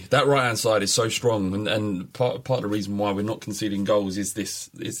Absolutely. nicely. That right-hand side is so strong, and part of the reason why we're not conceding goals is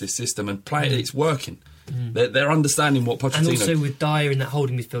this system, and it's working. They're understanding what Pochettino... And also with Dyer in that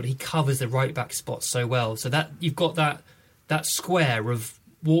holding midfield, he covers the right-back spot so well. So that you've got that square of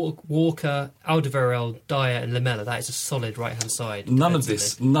Walker, Alderweireld, Dyer and Lamela. That is a solid right-hand side. None of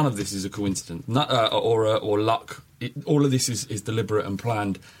this is a coincidence or luck. All of this is deliberate and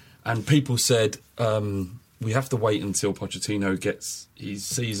planned. And people said we have to wait until Pochettino gets his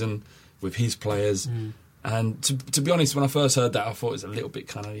season with his players. And to be honest, when I first heard that, I thought it was a little bit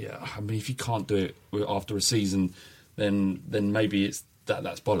kind of, if you can't do it after a season, then maybe it's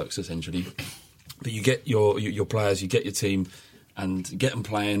that's bollocks, essentially. But you get your players, you get your team, and get them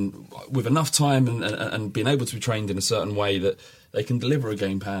playing with enough time and being able to be trained in a certain way that they can deliver a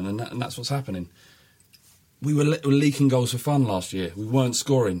game plan, and that's what's happening. We were leaking goals for fun last year. We weren't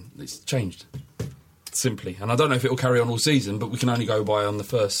scoring. It's changed, simply. And I don't know if it will carry on all season, but we can only go by on the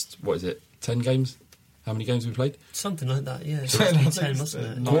first, 10 games? How many games have we played? Something like that, yeah. It must be 10, mustn't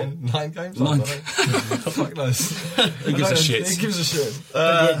it? 9 games? 9. Fuck knows. Who gives a shit? It gives a shit.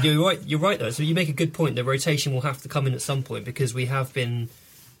 You're right, though. So you make a good point. The rotation will have to come in at some point, because we have been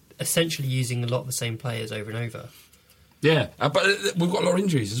essentially using a lot of the same players over and over. Yeah, but we've got a lot of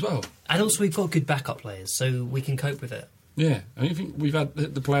injuries as well. And also we've got good backup players, so we can cope with it. Yeah, I think we've had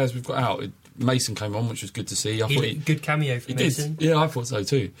the players we've got out. Mason came on, which was good to see. Good cameo for Mason. Yeah, I thought so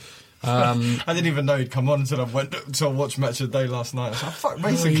too. I didn't even know he'd come on until I went to watch Match of the Day last night. I was like, fuck,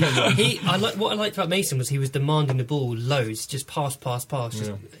 Mason came on. What I liked about Mason was he was demanding the ball loads, just pass. I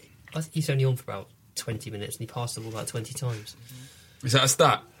think he's only on for about 20 minutes and he passed the ball about 20 times. Is that a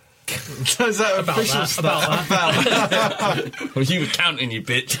stat? Is that an official stat? About that. Well, you were counting, you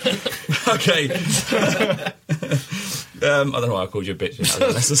bitch. Okay. I don't know why I called you a bitch. That was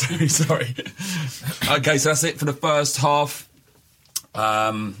unnecessary, sorry. Okay, so that's it for the first half.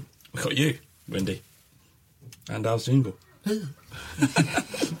 We got you, Wendy. And our jingle.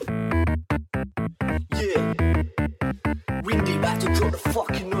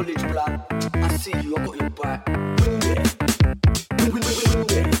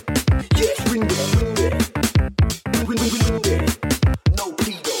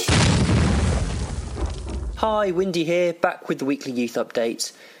 Hi, Windy here, back with the weekly youth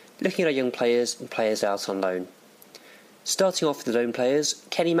update, looking at our young players and players out on loan. Starting off with the loan players,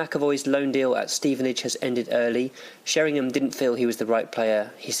 Kenny McAvoy's loan deal at Stevenage has ended early. Sheringham didn't feel he was the right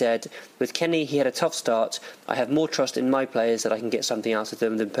player. He said, "With Kenny, he had a tough start. I have more trust in my players that I can get something out of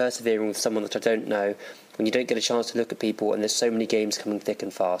them than persevering with someone that I don't know, when you don't get a chance to look at people and there's so many games coming thick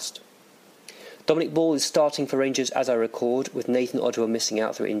and fast." Dominic Ball is starting for Rangers as I record, with Nathan Ottawa missing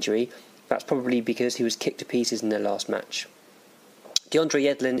out through injury. That's probably because he was kicked to pieces in their last match. DeAndre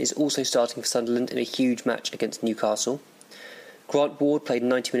Yedlin is also starting for Sunderland in a huge match against Newcastle. Grant Ward played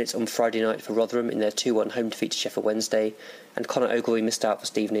 90 minutes on Friday night for Rotherham in their 2-1 home defeat to Sheffield Wednesday, and Conor Ogilvie missed out for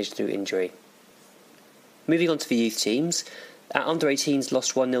Stevenage through injury. Moving on to the youth teams, our under-18s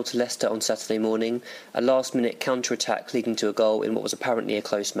lost 1-0 to Leicester on Saturday morning, a last-minute counter-attack leading to a goal in what was apparently a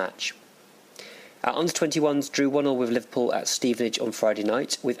close match. Our under-21s drew 1-1 with Liverpool at Stevenage on Friday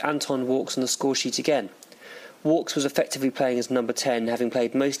night, with Anton Walks on the score sheet again. Walks was effectively playing as number 10, having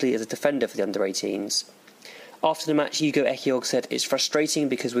played mostly as a defender for the under-18s. After the match, Hugo Ekiog said, "It's frustrating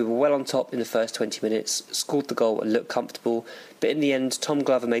because we were well on top in the first 20 minutes, scored the goal and looked comfortable, but in the end, Tom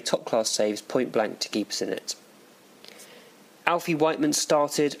Glover made top-class saves point-blank to keep us in it." Alfie Whiteman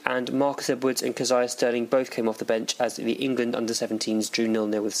started, and Marcus Edwards and Keziah Sterling both came off the bench as the England under-17s drew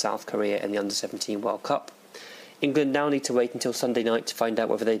 0-0 with South Korea in the under-17 World Cup. England now need to wait until Sunday night to find out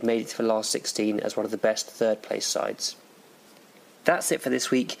whether they've made it to the last 16 as one of the best third-place sides. That's it for this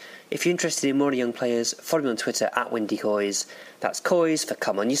week. If you're interested in more young players, follow me on Twitter at WindyCoys. That's Coys for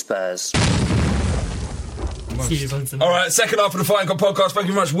Come On You Spurs. All right, second half of the Fighting Cock podcast. Thank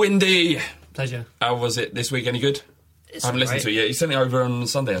you very much, Windy. Pleasure. How was it this week? Any good? I haven't listened to it yet. You sent it over on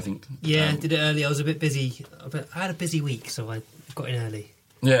Sunday, I think. Yeah, did it early. I was a bit busy. I had a busy week, so I got in early.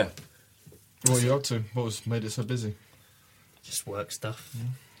 Yeah. What were you up to? What made it so busy? Just work stuff.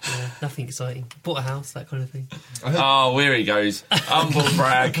 Yeah, nothing exciting. Bought a house, that kind of thing. Oh, here he goes. Humble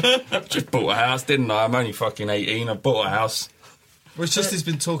brag. Just bought a house, didn't I? I'm only fucking 18. I bought a house. Well, it's just he's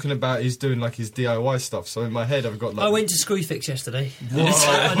been talking about he's doing like his DIY stuff, so in my head I've got like... I went to Screwfix yesterday.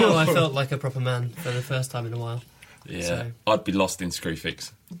 I know, I felt like a proper man for the first time in a while. Yeah, so. I'd be lost in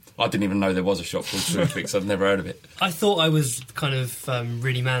Screwfix. I didn't even know there was a shop called Screwfix. I've never heard of it. I thought I was kind of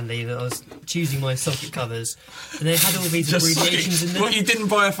really manly, that I was choosing my socket covers, and they had all these abbreviations in there. What, you didn't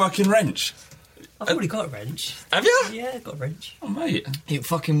buy a fucking wrench? I've already got a wrench. Have you? Yeah, I've got a wrench. Oh, mate. It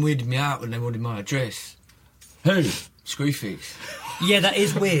fucking weirded me out when they wanted my address. Who? Screwfix. Yeah, that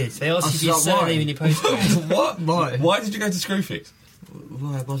is weird. They ask you your surname and your postcode. What? Why did you go to Screwfix?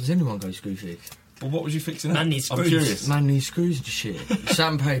 Why does anyone go to Screwfix? Well, what was you fixing? Man needs screws. I'm curious. Man needs screws and shit.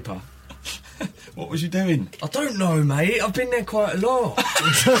 Sandpaper. What was you doing? I don't know, mate. I've been there quite a lot.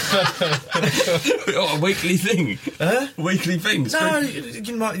 What, a weekly thing? Huh? A weekly thing? No,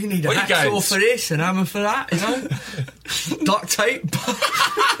 you need a hacksaw for this and hammer for that, you know? Duct tape.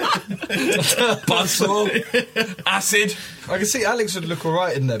 Buzzsaw. Acid. I can see Alex would look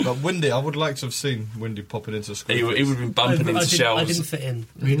alright in there, but Windy, I would like to have seen Windy popping into school. He would have been bumping into shelves. I didn't fit in.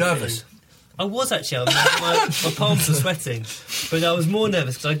 Were you nervous? I was actually. My palms were sweating, but I was more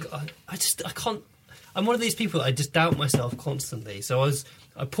nervous because I can't. I'm one of these people that I just doubt myself constantly. So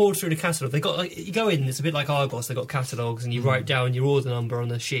I poured through the catalogue. They got you go in. It's a bit like Argos. They got catalogues, and you write down your order number on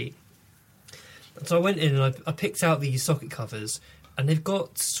the sheet. So I went in and I picked out these socket covers, and they've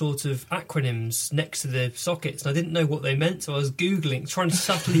got sort of acronyms next to the sockets, and I didn't know what they meant, so I was trying to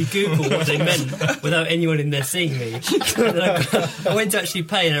subtly Google what they meant without anyone in there seeing me. I went to actually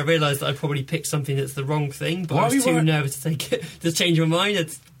pay, and I realised that I probably picked something that's the wrong thing, but I was too nervous to change my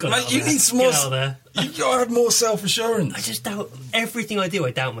mind. Mate, you need some more. Get out of there. You gotta have more self-assurance. I just doubt everything I do.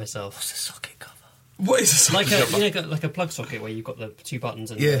 I doubt myself. What's a socket cover? What is a socket cover? Like a plug socket where you've got the two buttons.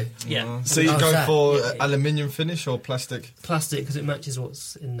 And yeah. So you go for aluminium finish or plastic? Plastic, because it matches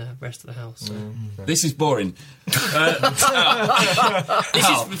what's in the rest of the house. So. Okay. This is boring. This is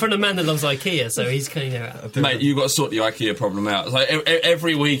from a man that loves IKEA, so he's kind of... Mate, you've got to sort the IKEA problem out. It's like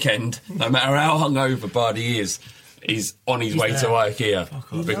every weekend, no matter how hungover Buddy is, he's on his way to IKEA.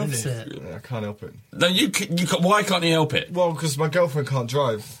 He loves it. Yeah, I can't help it. No, why can't he help it? Well, because my girlfriend can't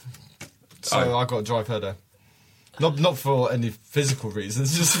drive, so I got to drive her there. Not for any physical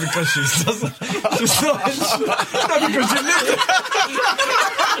reasons, just because she doesn't. Just not because she lives.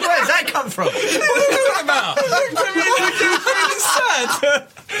 Where's that come from? What are you talking about? Really sad.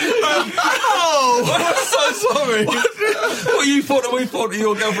 I'm so sorry. What you thought that we thought that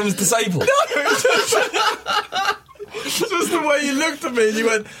your girlfriend was disabled? No, just the way you looked at me and you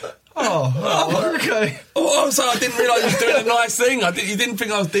went, Oh, okay. Oh, so I didn't realise you were doing a nice thing. You didn't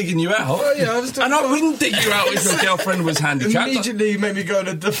think I was digging you out. Oh, yeah, I was doing. And I wouldn't dig you out if your girlfriend was handicapped. Immediately, you made me go on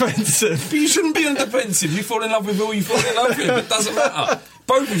the defensive. But you shouldn't be on the defensive. You fall in love with who you fall in love with. It doesn't matter.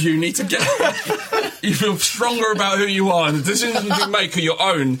 Both of you need to get. You feel stronger about who you are, and the decisions you make are your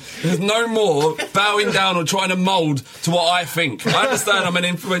own. There's no more bowing down or trying to mould to what I think. I understand I'm an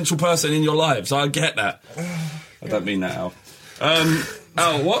influential person in your lives. So I get that. I don't mean that, Al.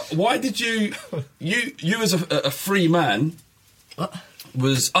 Al, why did you as a free man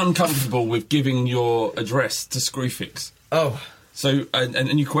was uncomfortable with giving your address to Screwfix? Oh. So,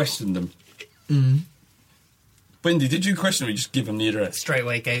 and you questioned them? Mm. Wendy, did you question or you just give them the address? Straight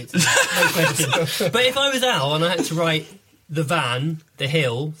away, Gates. No question. But if I was Al and I had to write the van, the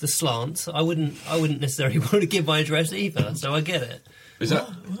hill, the slant, I wouldn't necessarily want to give my address either, so I get it. Is that...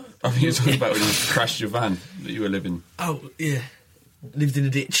 I think you're talking about when you crashed your van that you were living. Oh, yeah. Lived in a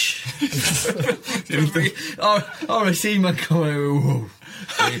ditch. I received my comment.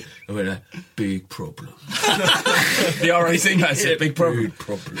 I went, big problem. The RAC has it, big problem. Big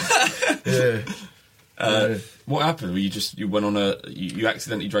problem. Yeah. What happened? You went on you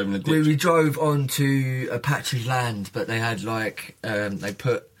accidentally drove in a ditch? We drove onto a patch of land, but they had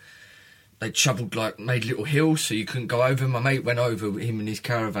they shoveled made little hills so you couldn't go over. My mate went over, him and his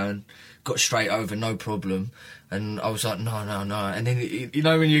caravan, got straight over, no problem. And I was like, no. And then, you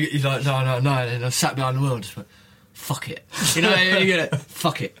know, when you're like, no. And then I sat behind the wheel and just went, fuck it. You know, you get it,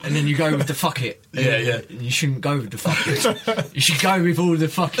 fuck it. And then you go with the fuck it. Yeah. And you shouldn't go with the fuck it. You should go with all the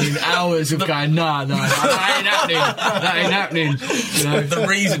fucking hours of going, no, that ain't happening. You know? The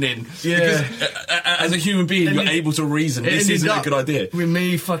reasoning. Yeah. Because, as a human being, you're able to reason. This isn't a good idea. With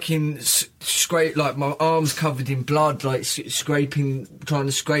me fucking scrape, my arms covered in blood, scraping, trying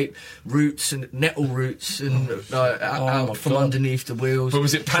to scrape roots and nettle roots and out from underneath the wheels. But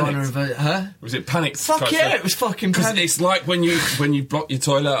was it panicked? Was it panicked? Fuck yeah, it was fucking panicked. Because it's like when you block your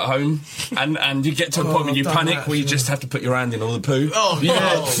toilet at home and you get to a point when you panic where you just have to put your hand in all the poo. You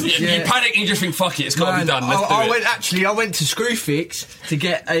panic and you just think, fuck it, it's got to be done. Let's do it. I went to Screwfix to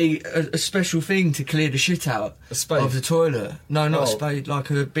get a special thing to clear the shit out of the toilet. No, not a spade, like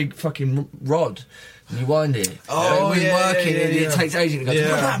a big fucking rod. And you wind it. Working, and it takes ages. And it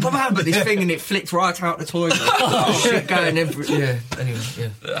goes, but this thing, and it flicked right out the toilet. Shit going everywhere. Yeah, anyway, yeah.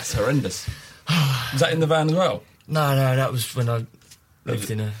 That's horrendous. Was that in the van as well? No, that was when I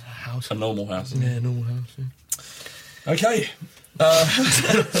lived in a house. A normal house? Yeah, a normal house, yeah. Okay.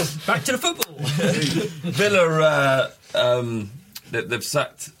 Back to the football. Villa, they've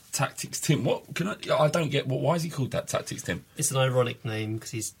sacked Tactics Tim. I don't get. Why is he called that, Tactics Tim? It's an ironic name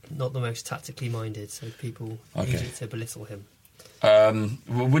because he's not the most tactically minded, so people use it to belittle him.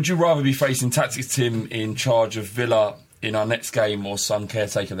 Would you rather be facing Tactics Tim in charge of Villa in our next game or some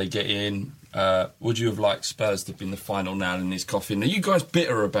caretaker they get in? Would you have liked Spurs to have been the final nail in his coffin? Are you guys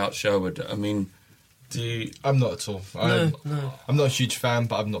bitter about Sherwood? I mean, I'm not at all. No. I'm not a huge fan,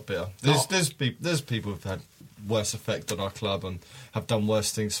 but I'm not bitter. There's people who've had worse effect on our club and have done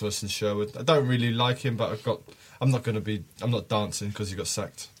worse things for us than Sherwood. I don't really like him, but I'm not dancing because he got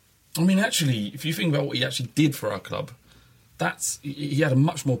sacked. I mean, actually, if you think about what he actually did for our club, he had a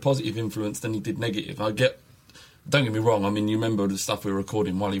much more positive influence than he did negative. Don't get me wrong, I mean, you remember the stuff we were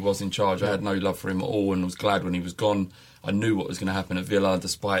recording while he was in charge. I had no love for him at all and was glad when he was gone. I knew what was going to happen at Villa,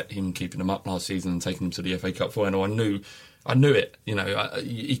 despite him keeping them up last season and taking them to the FA Cup final. I knew it. You know,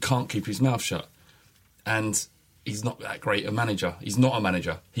 he can't keep his mouth shut. And he's not that great a manager. He's not a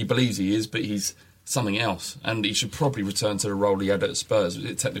manager. He believes he is, but he's something else. And he should probably return to the role he had at Spurs,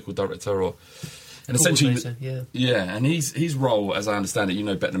 technical director or... And essentially, and his role, as I understand it, you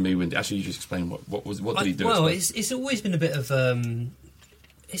know better than me, Wendy. Actually, you just explain what did he do? Well, it's always been a bit of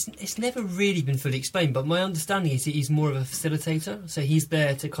it's never really been fully explained. But my understanding is that he's more of a facilitator. So he's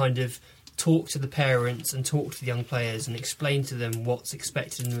there to kind of talk to the parents and talk to the young players and explain to them what's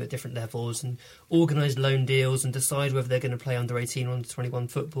expected of them at different levels and organise loan deals and decide whether they're going to play under 18 or under 21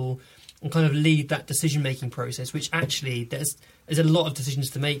 football and kind of lead that decision-making process, which actually there's a lot of decisions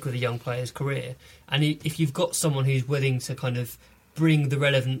to make with a young player's career. And if you've got someone who's willing to kind of bring the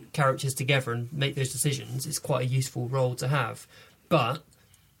relevant characters together and make those decisions, it's quite a useful role to have. But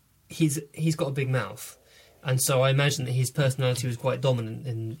he's got a big mouth. And so I imagine that his personality was quite dominant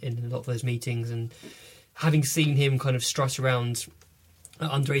in a lot of those meetings. And having seen him kind of strut around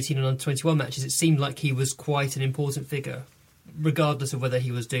under 18 and under 21 matches, it seemed like he was quite an important figure, regardless of whether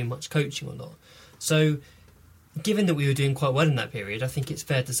he was doing much coaching or not. So, given that we were doing quite well in that period, I think it's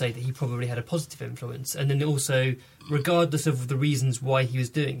fair to say that he probably had a positive influence. And then also, regardless of the reasons why he was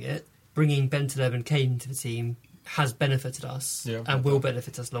doing it, bringing Bentaleb and Kane into the team has benefited us and will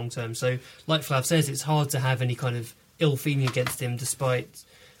benefit us long term. So, like Flav says, it's hard to have any kind of ill feeling against him, despite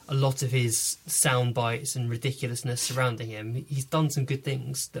a lot of his sound bites and ridiculousness surrounding him. He's done some good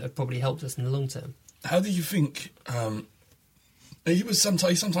things that have probably helped us in the long term. How do you think? He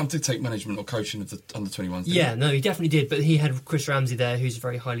sometimes did take management or coaching of the under-21s. Yeah, no, he definitely did. But he had Chris Ramsey there, who's a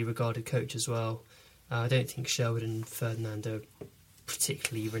very highly regarded coach as well. I don't think Sherwood and Ferdinand are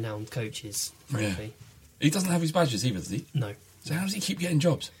particularly renowned coaches, frankly. Yeah. He doesn't have his badges either, does he? No. So how does he keep getting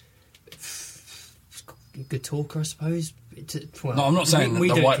jobs? Good talker, I suppose. Well, no, I'm not saying we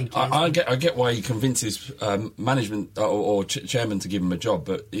don't think I get why he convinces management or chairman to give him a job,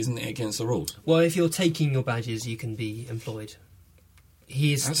 but isn't it against the rules? Well, if you're taking your badges, you can be employed.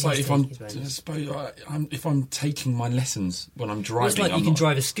 That's like if I'm taking my lessons when I'm driving. Well, it's like you can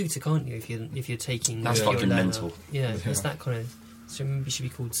drive a scooter, can't you? If you're taking. That's fucking mental. Yeah, it's that kind of. So maybe it should be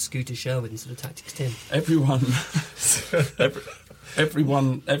called Scooter Sherwood instead of Tactics Tim.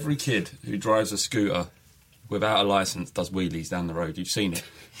 Every kid who drives a scooter without a licence does wheelies down the road. You've seen it.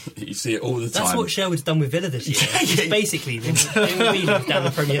 You see it all the time. That's what Sherwood's done with Villa this year. It's basically they were wheelies down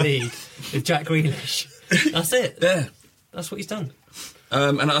the Premier League with Jack Grealish. That's it. Yeah. That's what he's done.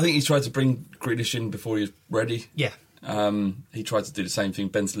 And I think he tried to bring Grealish in before he was ready. Yeah. He tried to do the same thing.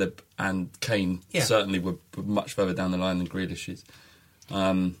 Bentaleb and Kane certainly were much further down the line than Grealish is.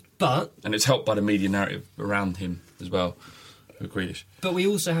 And it's helped by the media narrative around him as well, with Grealish. But we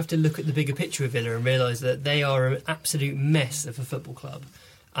also have to look at the bigger picture of Villa and realise that they are an absolute mess of a football club.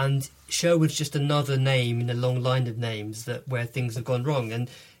 And Sherwood's just another name in a long line of names where things have gone wrong. And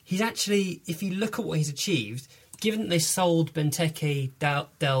he's actually, if you look at what he's achieved, given that they sold Benteke,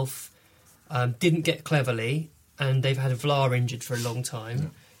 Delph, didn't get Cleverley, and they've had Vlaar injured for a long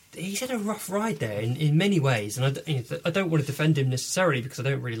time, he's had a rough ride there in many ways. And I don't want to defend him necessarily because I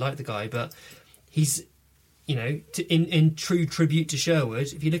don't really like the guy, but he's, in true tribute to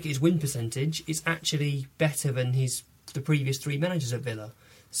Sherwood, if you look at his win percentage, it's actually better than the previous three managers at Villa.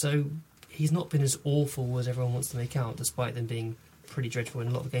 So he's not been as awful as everyone wants to make out, despite them being pretty dreadful in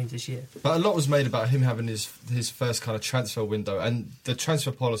a lot of games this year. But a lot was made about him having his first kind of transfer window, and the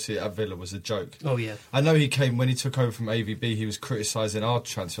transfer policy at Villa was a joke. Oh yeah, I know when he took over from AVB, he was criticising our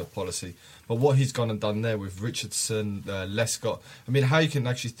transfer policy, but what he's gone and done there with Richardson, Lescott, I mean, how you can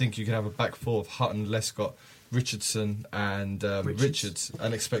actually think you can have a back four of Hutton, Lescott, Richardson and Richards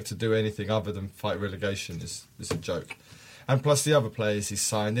and expect to do anything other than fight relegation is a joke. And plus the other players he's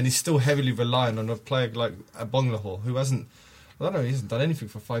signed, and he's still heavily relying on a player like Bonglahor, who hasn't done anything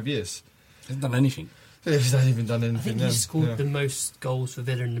for 5 years. He hasn't done anything. He hasn't even done anything. I think he's scored the most goals for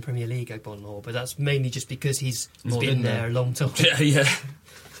Villa in the Premier League, Bonglahor, but that's mainly just because he's been there a long time. Yeah.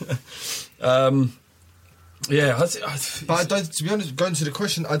 But I don't, to be honest, going to the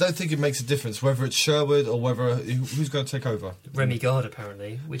question, I don't think it makes a difference whether it's Sherwood or who's going to take over. Remy Gard,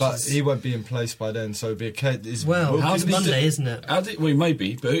 apparently. He won't be in place by then, so it'll be it's Monday, isn't it?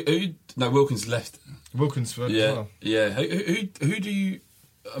 Maybe, but Wilkins left. Wilkins, yeah. Who do you?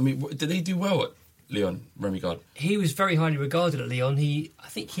 I mean, did he do well at Lyon, Remy Gard? He was very highly regarded at Lyon. I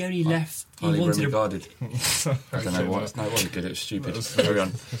think he only left. Highly regarded. I don't know why. No, it wasn't good. It was stupid. Carry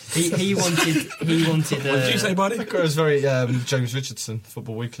on. He wanted. What did you say, buddy? I thought it was very James Richardson,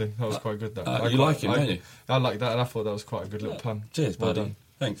 Football Weekly. That was quite good. That you like him, don't you? I like that, and I thought that was quite a good little pun. Cheers, buddy. Well,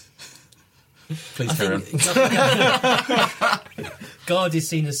 thanks. Please carry on. Gard is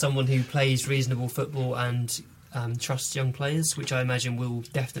seen as someone who plays reasonable football and trusts young players, which I imagine will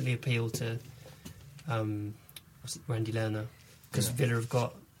definitely appeal to Randy Lerner, because Villa have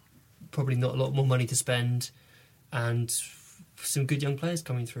got probably not a lot more money to spend and some good young players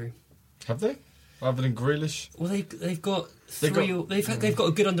coming through. Have they? Other than Grealish? Well, they've got three. They've got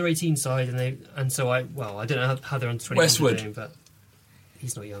a good under-18 side, and so I don't know how they're under-21 Westwood doing, but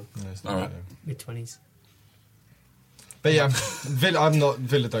he's not young. No, he's not young. Mid-20s. But yeah,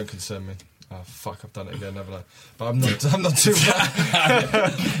 Villa don't concern me. Oh fuck! I've done it again, haven't I? But I'm not too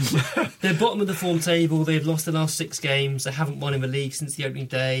bad. They're bottom of the form table. They've lost the last 6 games. They haven't won in the league since the opening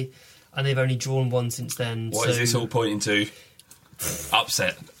day, and they've only drawn 1 since then. What is this all pointing to?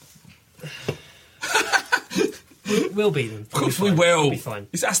 Upset. We'll beat them. Of course we will. We'll be fine.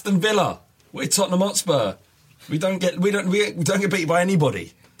 It's Aston Villa. We're Tottenham Hotspur. We don't get beaten by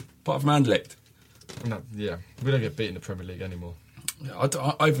anybody apart from Anderlecht. No, yeah, we don't get beaten in the Premier League anymore.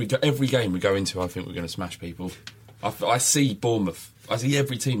 Every game we go into, I think we're going to smash people. I see Bournemouth. I see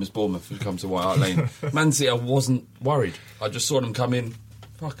every team as Bournemouth who comes to White Hart Lane. Man City, I wasn't worried. I just saw them come in.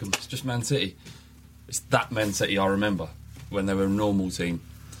 Fuck them. It's just Man City. It's that Man City I remember when they were a normal team.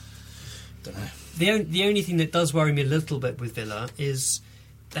 Don't know. The only thing that does worry me a little bit with Villa is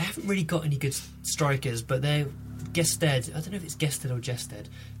they haven't really got any good strikers, but they're Gested. I don't know if it's Gested or Jested.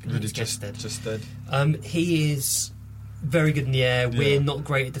 Really, Gested. He is very good in the air. We're not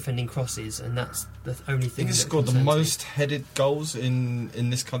great at defending crosses, and that's the only thing. I think he's scored the most headed goals in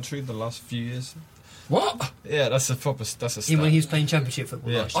this country the last few years. What? Yeah, that's a stat. Even when he was playing Championship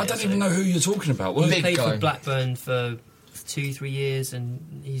football last year. I don't even know who you're talking about. He played for Blackburn for 2-3 years, and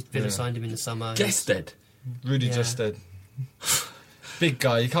Villa signed him in the summer. Gested. Rudy Gested. Big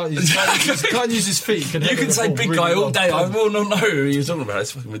guy. You can't use his feet. You can say big guy all day. I will not know who you're talking about.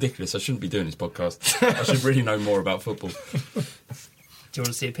 It's fucking ridiculous. I shouldn't be doing this podcast. I should really know more about football. Do you want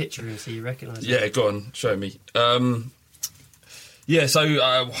to see a picture of him so you recognise him? Yeah, go on. Show me. Yeah, so,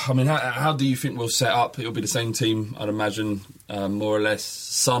 I mean, how do you think we'll set up? It'll be the same team, I'd imagine, more or less.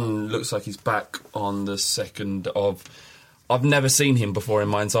 Son looks like he's back on the 2nd of... I've never seen him before in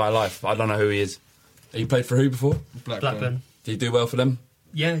my entire life. I don't know who he is. He played for who before? Blackburn. Did he do well for them?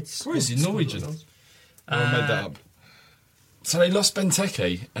 Yeah. Where is he? Norwegian? I made that up. So they lost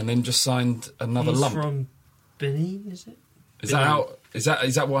Benteke and then just signed another lump. He's from Benin, is it? Is that how? Is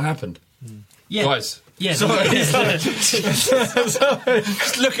that what happened? Yeah. Guys. Yeah. Sorry. Just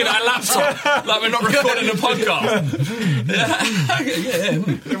looking at a laptop like we're not recording a podcast.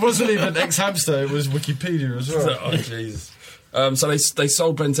 Yeah. It wasn't even ex-hamster. It was Wikipedia as well. Oh Jesus. So they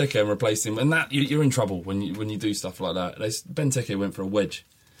sold Benteke and replaced him, and that you're in trouble when you do stuff like that. Benteke went for a wedge.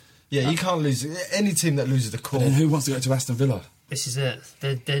 Yeah, you can't lose any team that loses the core. Then who wants to go to Aston Villa? This is it.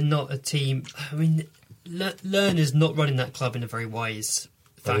 They're not a team. I mean, Lerner's not running that club in a very wise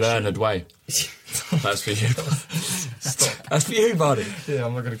fashion. The Learned way. That's for you. Stop. That's for you, buddy. Yeah,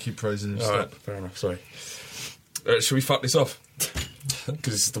 I'm not going to keep praising him. All right, fair enough. Sorry. Should we fuck this off?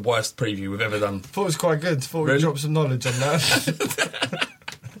 Because it's the worst preview we've ever done. Thought it was quite good. Thought we dropped some knowledge on that.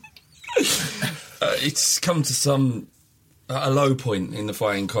 It's come to a low point in the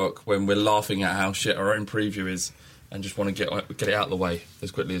Fighting Cock when we're laughing at how shit our own preview is and just want to get it out of the way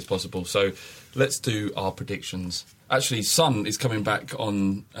as quickly as possible. So let's do our predictions. Actually, Son is coming back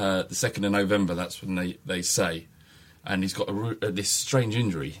on the 2nd of November. That's when they say. And he's got this strange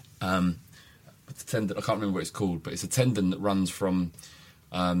injury. The tendon, I can't remember what it's called, but it's a tendon that runs from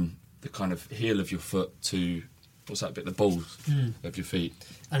the kind of heel of your foot to, what's that bit, the balls of your feet.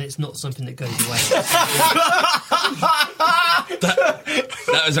 And it's not something that goes away.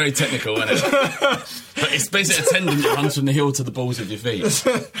 that was very technical, wasn't it? But it's basically a tendon that runs from the heel to the balls of your feet.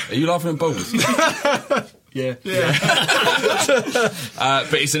 Are you laughing at balls? Yeah.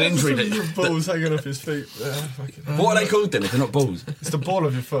 But it's an injury balls hanging off his feet. What are they called then if they're not balls? It's the ball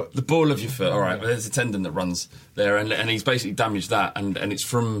of your foot. The ball of your foot, alright. But there's a tendon that runs there and he's basically damaged that and it's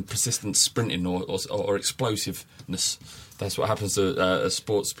from persistent sprinting or explosiveness. That's what happens to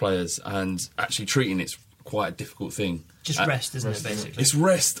sports players, and actually treating it's quite a difficult thing. Just rest, isn't it, basically? It's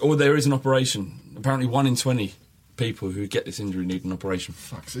rest, or there is an operation. Apparently 1 in 20 people who get this injury need an operation.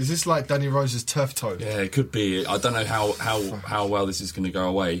 Fuck, so is this like Danny Rose's turf toe? Yeah, it could be. I don't know how well this is going to go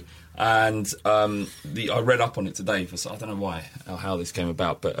away. And I read up on it today. I don't know why or how this came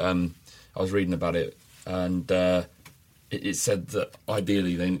about, but I was reading about it, and it said that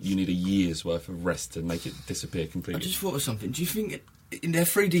ideally you need a year's worth of rest to make it disappear completely. I just thought of something. Do you think they're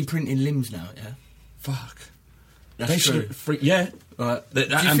 3D printing limbs now? Yeah. Fuck. That's true. Yeah. Right. Do you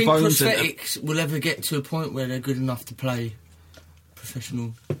think prosthetics will ever get to a point where they're good enough to play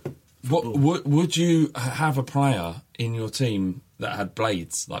professional football? Would you have a player in your team that had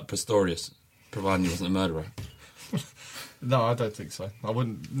blades like Pistorius, providing he wasn't a murderer? No, I don't think so. I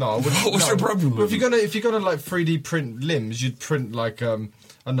wouldn't. No, I wouldn't. What's your problem? Well, if you're gonna like 3D print limbs, you'd print like I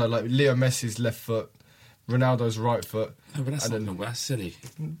don't know, like Leo Messi's left foot, Ronaldo's right foot. No, but that's silly.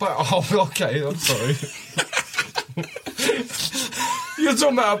 But okay, I'm sorry. You're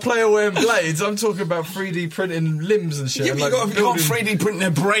talking about a player wearing blades. I'm talking about 3D printing limbs and shit. Yeah, but you can't 3D print their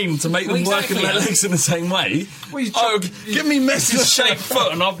brain to make them work in their legs in the same way. Well, give me Messi's shaped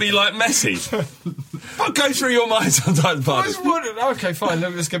foot and I'll be like Messi. I'll go through your mind sometimes, pardon. Okay, fine.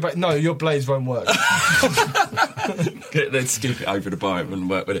 Let's go back. No, your blades won't work. Let's skip it over the bar. It wouldn't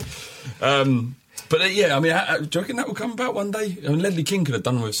work, would it? But yeah, I mean, do you reckon that will come about one day? I mean, Ledley King could have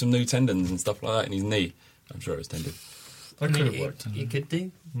done with some new tendons and stuff like that in his knee. I'm sure it was tendon. That could have worked. You could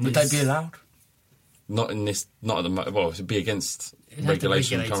do. Would they be allowed? Not in this. Not at the moment. Well, it would be against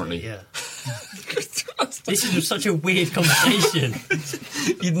regulation currently. Yeah. This is such a weird conversation.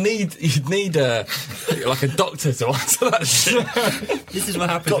 You'd need like a doctor to answer that shit. This is what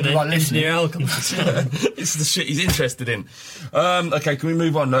happens when Engineer Al comes to town. This is the shit he's interested in. Okay, can we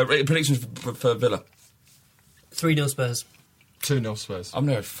move on? Predictions for Villa. 3-0 Spurs. 2-0 Spurs. I'm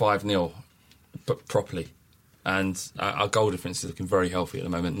going to go 5-0, but properly. and our goal difference is looking very healthy at the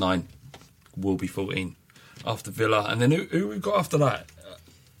moment. 9 will be 14 after Villa, and then who we've got after that?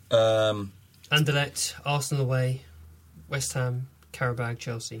 Anderlecht, Arsenal away, West Ham, Qarabag,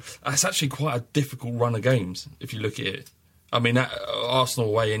 Chelsea. That's actually quite a difficult run of games if you look at it. I mean, Arsenal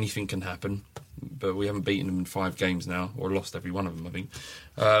away, anything can happen, but we haven't beaten them in 5 games now, or lost every one of them, I think.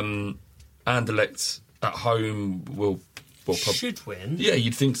 Anderlecht at home will should win. Yeah,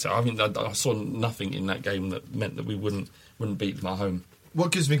 you'd think so. I mean, I saw nothing in that game that meant that we wouldn't beat them at home.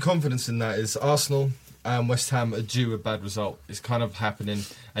 What gives me confidence in that is Arsenal and West Ham are due a bad result. It's kind of happening,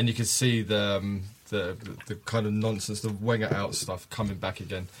 and you can see the kind of nonsense, the Wenger out stuff coming back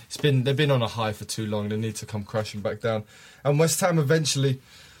again. They've been on a high for too long. They need to come crashing back down. And West Ham eventually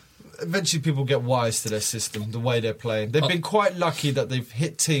people get wise to their system, the way they're playing. They've been quite lucky that they've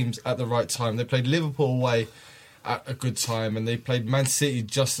hit teams at the right time. They played Liverpool away at a good time, and they played Man City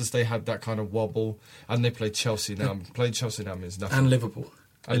just as they had that kind of wobble, and they played Chelsea now. Playing Chelsea now means nothing. And Liverpool.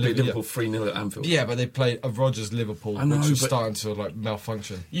 They beat Liverpool 3-0 at Anfield. Yeah, but they played a Rodgers Liverpool, which was starting to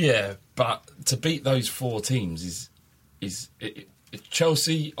malfunction. Yeah, but to beat those 4 teams is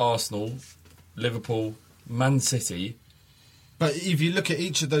Chelsea, Arsenal, Liverpool, Man City. But if you look at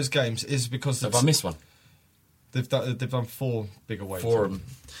each of those games, is because have I missed one? They've done 4 big away. 4 of them,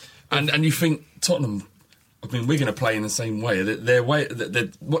 and you think Tottenham? I mean, we're going to play in the same way.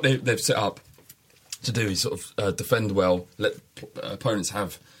 What they've set up to do is sort of defend well, let opponents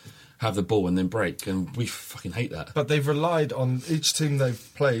have the ball and then break, and we fucking hate that. But they've relied on each team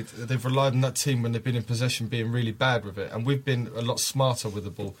they've played. They've relied on that team when they've been in possession being really bad with it, and we've been a lot smarter with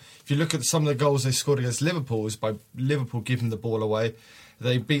the ball. If you look at some of the goals they scored against Liverpool, is by Liverpool giving the ball away.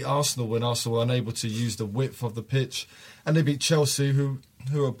 They beat Arsenal when Arsenal were unable to use the width of the pitch, and they beat Chelsea, who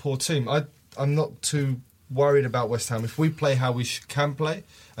are a poor team. I'm not too worried about West Ham. If we play how we can play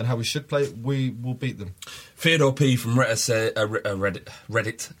and how we should play, we will beat them. Theodore P from Reddit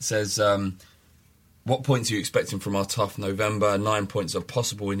says, what points are you expecting from our tough November? 9 points are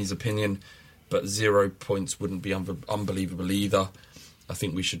possible in his opinion, but 0 points wouldn't be unbelievable either. I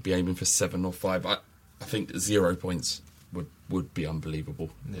think we should be aiming for 7 or 5. I think 0 points would be unbelievable.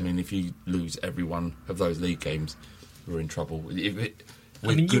 Yeah. I mean, if you lose every one of those league games, we're in trouble. You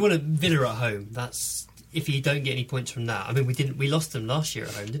want a Villa at home. That's if you don't get any points from that. I mean, we lost them last year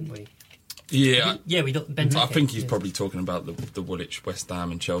at home, didn't we? Yeah, we got Benteke. I think he's probably talking about the Woolwich, West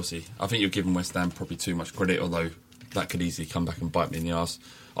Ham, and Chelsea. I think you're giving West Ham probably too much credit, although that could easily come back and bite me in the arse.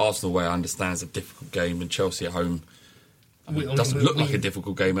 Arsenal, I understand, is a difficult game, and Chelsea at home. It doesn't look like a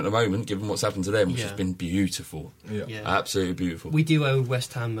difficult game at the moment, given what's happened to them, which has been beautiful. Yeah. Absolutely beautiful. We do owe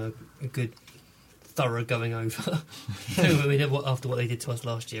West Ham a good, thorough going over. After what they did to us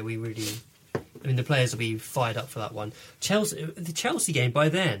last year, we really... I mean, the players will be fired up for that one. The Chelsea game, by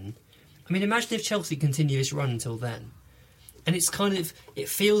then... I mean, imagine if Chelsea continue this run until then. And it's kind of... It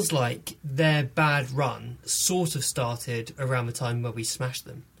feels like their bad run sort of started around the time where we smashed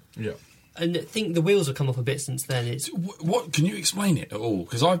them. Yeah. And I think the wheels have come off a bit since then. What can you explain it at all?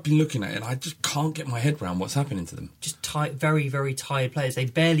 Because I've been looking at it and I just can't get my head around what's happening to them. Just very, very tired players. They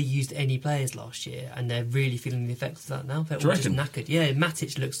barely used any players last year, and they're really feeling the effects of that now. They're all just knackered. Yeah,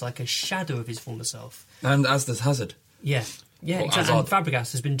 Matic looks like a shadow of his former self. And as does Hazard. Yeah, exactly. And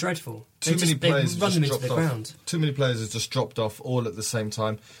Fabregas has been dreadful. Too many players run them into the ground. Too many players have just dropped off all at the same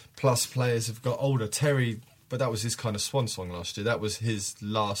time. Plus, players have got older. Terry. But that was his kind of swan song last year. That was his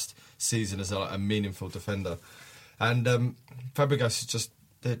last season as a meaningful defender. And Fabregas is just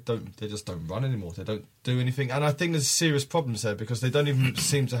they just don't run anymore. They don't do anything. And I think there's serious problems there because they don't even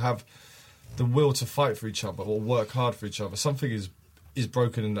seem to have the will to fight for each other or work hard for each other. Something is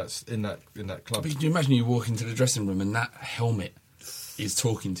broken in that club. But can you imagine you walk into the dressing room and that helmet is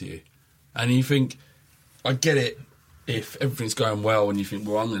talking to you, and you think, I get it if everything's going well, and you think,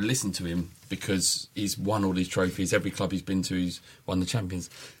 well, I'm going to listen to him. Because he's won all these trophies. Every club he's been to, he's won the Champions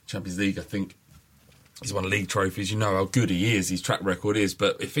League, I think. He's won league trophies. You know how good he is, his track record is.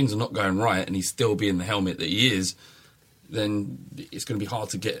 But if things are not going right and he's still being the helmet that he is, then it's going to be hard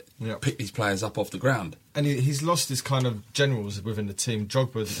to pick these players up off the ground. And he's lost his kind of generals within the team.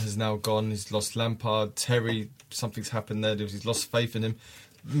 Drogba has now gone. He's lost Lampard. Terry, something's happened there. He's lost faith in him.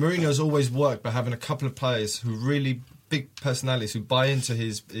 Mourinho's always worked by having a couple of players who really... big personalities who buy into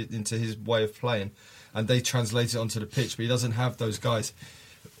his way of playing, and they translate it onto the pitch. But he doesn't have those guys.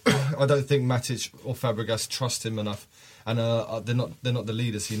 I don't think Matic or Fabregas trust him enough, and they're not the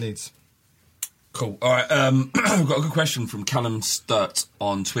leaders he needs. Cool. All right. I've got a good question from Callum Sturt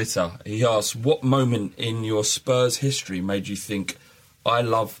on Twitter. He asks, "What moment in your Spurs history made you think, I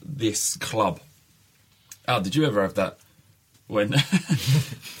love this club?" Al, did you ever have that? When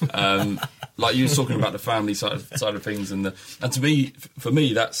Like you were talking about the family side of things, and to me, for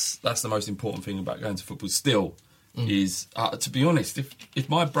me, that's the most important thing about going to football. Still, is to be honest, if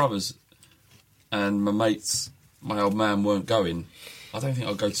my brothers and my mates, my old man weren't going, I don't think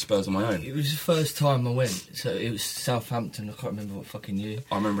I'd go to Spurs on my own. It was the first time I went, so it was Southampton. I can't remember what fucking year.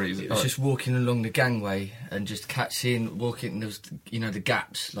 I remember it was just walking along the gangway and just walking. There was, the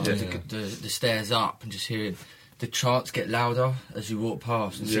gaps, like the stairs up, and just hearing the chants get louder as you walk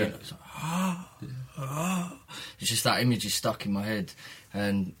past, and seeing it was like, it's just that image is stuck in my head,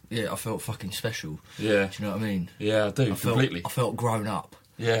 and I felt fucking special. Yeah, do you know what I mean? Yeah, I do completely. I felt grown up.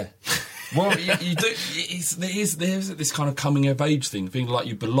 Yeah. Well, you do. There's this kind of coming of age thing, feeling like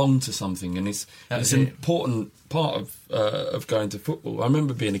you belong to something, and it's an important part of going to football. I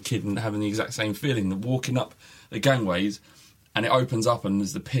remember being a kid and having the exact same feeling, that walking up the gangways, and it opens up and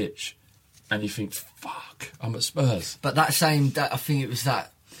there's the pitch, and you think, "Fuck, I'm at Spurs." But I think it was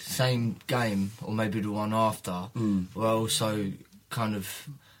that same game, or maybe the one after, where I also kind of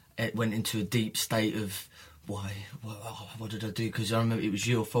went into a deep state of. Why? What did I do? Because I remember it was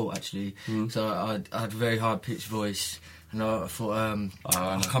your fault, actually. So I had a very high-pitched voice, and I thought, I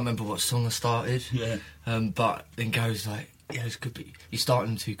can't remember what song I started. Yeah. But then goes like, yeah, this could be. You started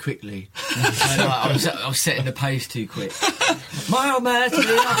them too quickly. And I was setting the pace too quick. My old man.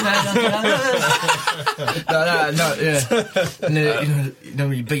 No, yeah. And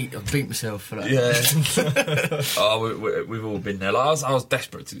then I beat myself for that. Yeah. We've all been there. Like, I was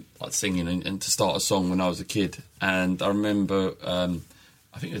desperate to singing and to start a song when I was a kid, and I remember I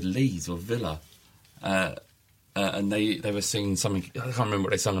think it was Leeds or Villa, and they were singing something. I can't remember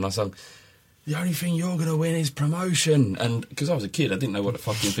what they sung, and I sung. The only thing you're going to win is promotion. And because I was a kid, I didn't know what the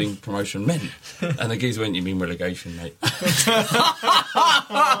fucking thing promotion meant. And the geezer went, you mean relegation, mate?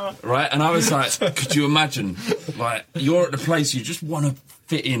 Right? And I was like, could you imagine? Like, you're at the place you just want to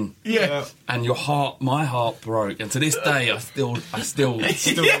fit in. Yeah. And my heart broke. And to this day, I still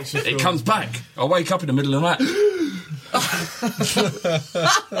it comes back. I wake up in the middle of the night.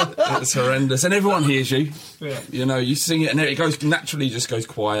 It's horrendous, and everyone hears you. Yeah. You sing it, and it goes naturally, just goes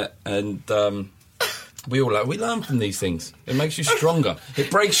quiet. And we learn from these things. It makes you stronger.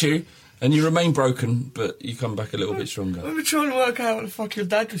 It breaks you, and you remain broken, but you come back a little bit stronger. We were trying to work out what the fuck your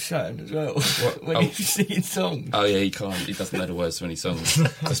dad was saying as well when he was singing songs. Oh yeah, he can't. He doesn't know the words to any songs,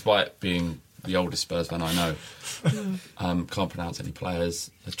 despite being the oldest Spurs fan I know. Can't pronounce any players.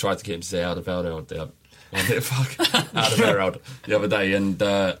 I tried to get him to say Alderweireld. Out of Herald the other day, and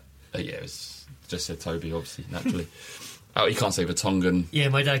it was just said Toby, obviously, naturally. Oh, he can't say Vertonghen. Yeah,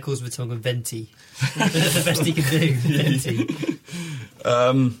 my dad calls Vertonghen Venti. That's the best he can do. Venti.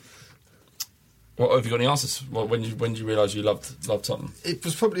 What have you got any answers? When did you realise you loved Tottenham? It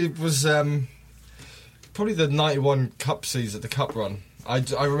was probably the '91 Cup season, the Cup run.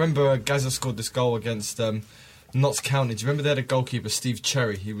 I remember Gazza scored this goal against Notts County. Do you remember they had a goalkeeper, Steve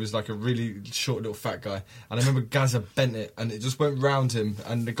Cherry? He was like a really short little fat guy. And I remember Gazza bent it and it just went round him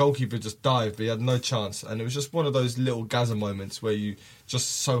and the goalkeeper just dived, but he had no chance. And it was just one of those little Gazza moments where you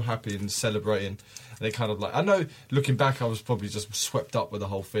just so happy and celebrating. And it kind of like, I know looking back I was probably just swept up with the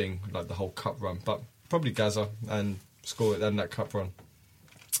whole thing, like the whole Cup run. But probably Gazza and score it and that Cup run.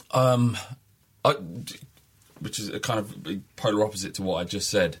 Which is a kind of polar opposite to what I just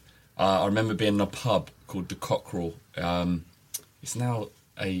said. I remember being in a pub called the Cockerel. It's now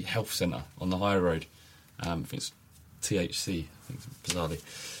a health centre on the high road. I think it's THC, bizarrely.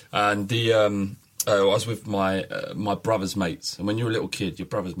 And I was with my brother's mates. And when you're a little kid, your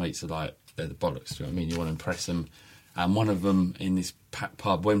brother's mates are like, they're the bollocks, do you know what I mean? You want to impress them. And one of them in this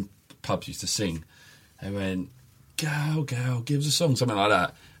pub, when pubs used to sing, they went, "Gal, give us a song," something like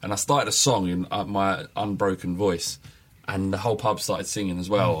that. And I started a song in my unbroken voice. And the whole pub started singing as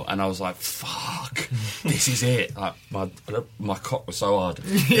well, and I was like, "Fuck, this is it!" Like my cock was so hard.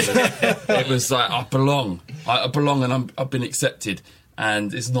 It was like I belong, and I've been accepted.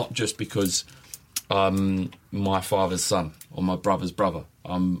 And it's not just because my father's son or my brother's brother.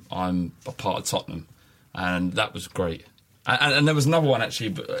 I'm a part of Tottenham, and that was great. And there was another one actually,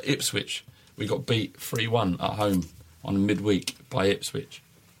 but Ipswich. We got beat 3-1 at home on midweek by Ipswich,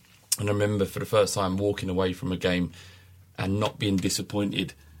 and I remember for the first time walking away from a game and not being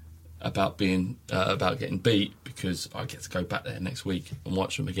disappointed about getting beat, because I get to go back there next week and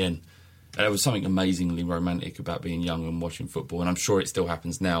watch them again. And there was something amazingly romantic about being young and watching football, and I'm sure it still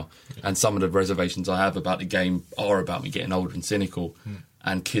happens now. Yeah. And some of the reservations I have about the game are about me getting older and cynical,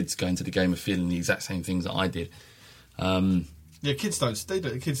 and kids going to the game and feeling the exact same things that I did. Yeah, kids don't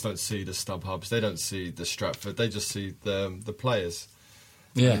see the stub hubs, they don't see the Stratford, they just see the players.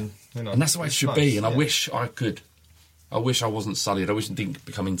 Yeah, and that's the way it should be. And I wish I could. I wish I wasn't sullied. I wish I didn't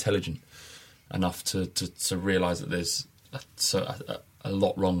become intelligent. enough to realise that there's a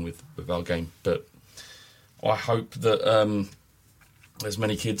lot wrong with our game. But I hope that there's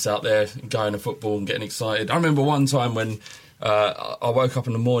many kids out there going to football and getting excited. I remember one time when I woke up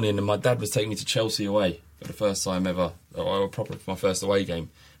in the morning and my dad was taking me to Chelsea away for the first time ever, or proper for my first away game.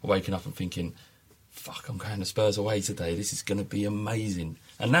 Waking up and thinking, fuck, I'm going to Spurs away today. This is going to be amazing.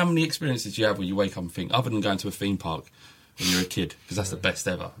 And how many experiences do you have when you wake up and think, other than going to a theme park when you're a kid, because that's the best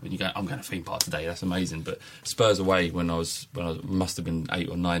ever. When you go, I'm going to a theme park today, that's amazing. But Spurs away when I must have been 8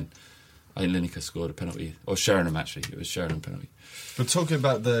 or 9. I think Lineker scored a penalty, or Sheringham actually. It was Sheringham penalty. But talking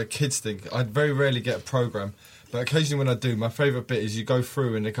about the kids thing, I very rarely get a programme, but occasionally when I do, my favourite bit is you go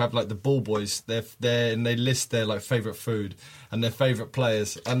through and they have like the ball boys, they're there and they list their like favourite food and their favourite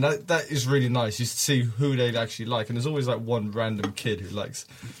players, and that is really nice. You see who they actually like, and there's always like one random kid who likes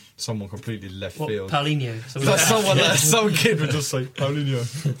someone completely left field. Paulinho. Some kid would just say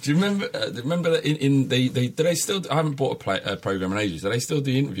Paulinho. Do you remember that in do they still? I haven't bought a programme in ages. Do they still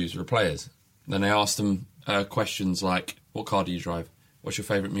do interviews with the players? Then they ask them questions like, "What car do you drive? What's your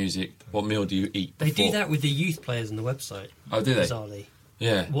favourite music? What meal do you eat?" They do that with the youth players on the website. Oh, do they? Bizarrely.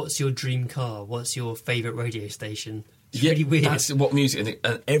 Yeah. What's your dream car? What's your favourite radio station? It's really weird. That's what music.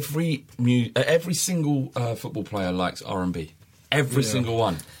 And every single football player likes R&B. Every single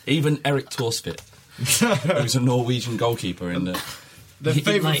one. Even Erik Torsvit, who's a Norwegian goalkeeper in the... Their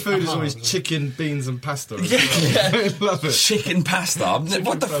favourite food is always chicken, beans and pasta. Yeah. Love it. Chicken pasta.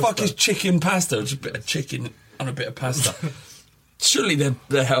 What the fuck is chicken pasta? Just a bit of chicken on a bit of pasta. Surely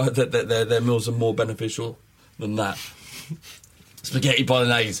their meals are more beneficial than that. Spaghetti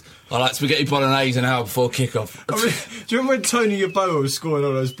bolognese. I like spaghetti bolognese an hour before kick-off. I mean, do you remember when Tony Yeboah was scoring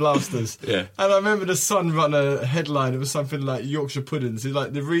all those blasters? Yeah. And I remember the Sun run a headline. It was something like Yorkshire puddings. He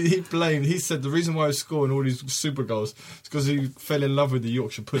said the reason why he was scoring all these super goals is because he fell in love with the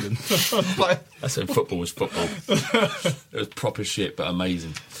Yorkshire pudding. I said football was football. It was proper shit, but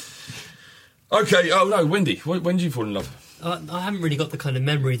amazing. Okay. Oh no, Wendy. When did you fall in love? I haven't really got the kind of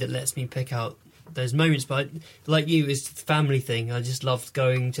memory that lets me pick out those moments, but like you, it's the family thing. I just loved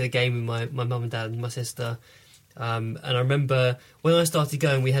going to the game with my mum and dad and my sister. And I remember when I started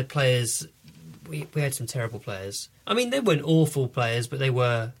going, we had players. We had some terrible players. I mean, they weren't awful players, but they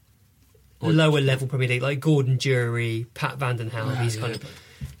were lower level Premier League, like Gordon Jury, Pat Vandenhauwe, these kind of.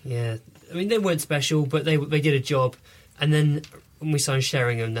 Yeah, I mean, they weren't special, but they did a job. And then when we signed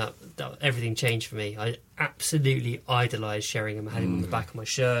Sheringham, that everything changed for me. I absolutely idolised Sheringham. I had him on the back of my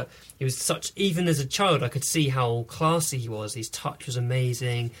shirt. He was even as a child, I could see how classy he was. His touch was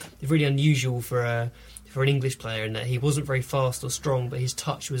amazing. Really unusual for an English player in that he wasn't very fast or strong, but his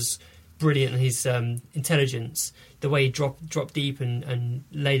touch was brilliant, and his intelligence, the way he dropped deep and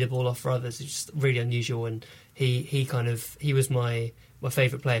laid the ball off for others, is just really unusual. And he was my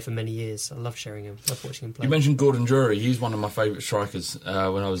favourite player for many years. I love Sheringham. I love watching him play. You mentioned Gordon Jury. He's one of my favourite strikers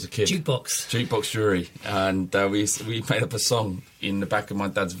when I was a kid. Jukebox Jury. And we made up a song in the back of my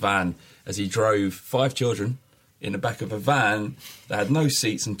dad's van as he drove 5 children in the back of a van that had no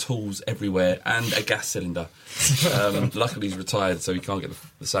seats and tools everywhere and a gas cylinder. Luckily he's retired, so he can't get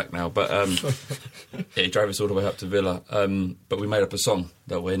the sack now. But he drove us all the way up to Villa. But we made up a song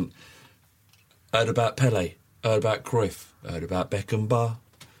that went, heard about Pele, heard about Cruyff, heard about Beckenbauer,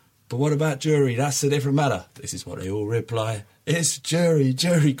 but what about Jury? That's a different matter. This is what they all reply. It's Jury,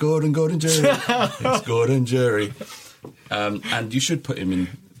 Gordon Jury. It's Gordon Jury. And you should put him in.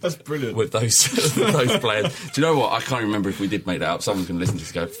 That's brilliant. With those players. Do you know what? I can't remember if we did make that up. Someone's going to listen to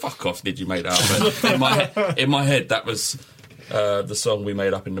this and go, fuck off, did you make that up? But in my head, that was the song we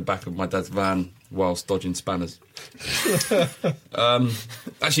made up in the back of my dad's van whilst dodging spanners.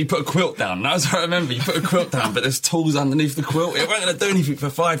 Actually, you put a quilt down. That's what I remember. You put a quilt down, but there's tools underneath the quilt. It wasn't going to do anything for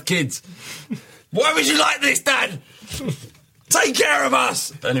 5 kids. Why would you like this, Dad? Take care of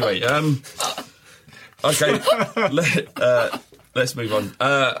us! Anyway, okay. Let's move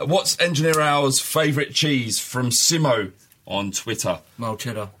on. What's Engineer Al's favourite cheese? From Simo on Twitter. Mild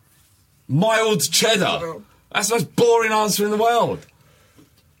cheddar. Mild cheddar? That's the most boring answer in the world.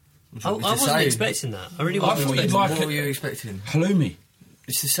 I wasn't expecting that. I really wasn't expecting that. What were you expecting? Halloumi.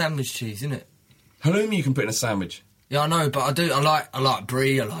 It's the sandwich cheese, isn't it? Halloumi you can put in a sandwich. Yeah, I know, but I do. I like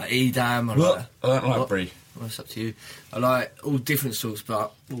brie, I like Edam, I don't like brie. Well, it's up to you. I like all different sorts,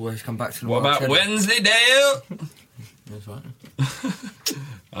 but I always come back to the What about cheddar. Wensleydale? That's right.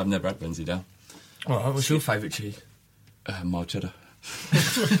 I've never had Wensleydale. Alright, what's your favourite cheese? Mild cheddar.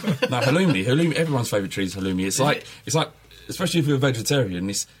 No, halloumi. Everyone's favourite cheese is halloumi. It's like, especially if you're a vegetarian,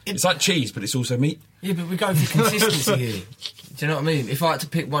 it's like cheese, but it's also meat. Yeah, but we go for consistency here. Do you know what I mean? If I had to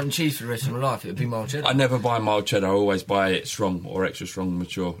pick one cheese for the rest of my life, it would be mild cheddar. I never buy mild cheddar. I always buy it strong or extra strong and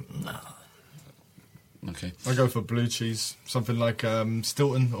mature. No. Okay. I go for blue cheese, something like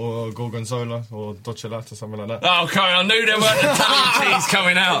Stilton or Gorgonzola or Docciolata, something like that. Oh, okay, I knew there weren't Italian cheese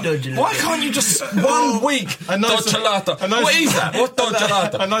coming out. Why can't you just 1 week Docciolata? What is that? What's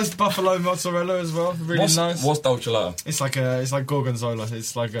Docciolata? A nice buffalo mozzarella as well, really nice. What's Docciolata? It's like Gorgonzola.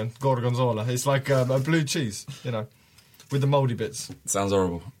 It's like a Gorgonzola. It's like a blue cheese, you know, with the mouldy bits. Sounds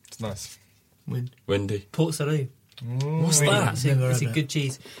horrible. It's nice. Windy. Port Salut. What's that? It's a good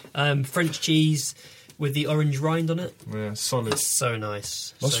cheese. French cheese with the orange rind on it. Yeah, solid. It's so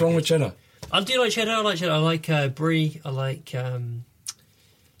nice. What's so wrong good. with cheddar? I do like cheddar. I like brie. I like halloumi.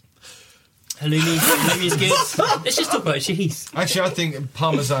 Halloumi is good. Let's just talk about cheese. Actually, I think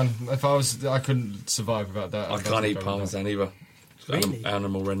Parmesan. I couldn't survive without that. I can't eat Parmesan either. It's got Really?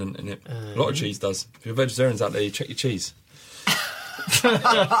 animal rennet in it. A lot of cheese does. If you're vegetarians out there, you check your cheese.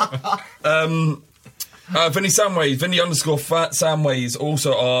 Vinny Samways, Vinny_Samways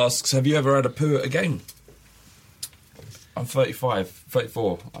also asks, have you ever had a poo at a game? I'm 34. I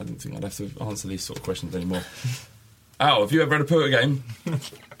didn't think I'd have to answer these sort of questions anymore. Al, have you ever had a poo at a game?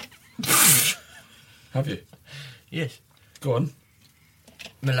 Have you? Yes. Go on.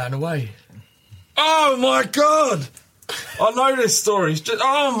 Milan away. Oh my God! I know this story.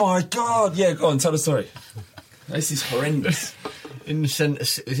 Oh my God! Yeah, go on, tell the story. This is horrendous. In the centre,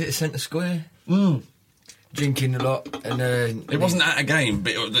 is it centre square? Drinking a lot, and it wasn't at a game,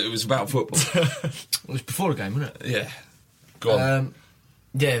 but it was about football. It was before the game, wasn't it? Yeah. Go on.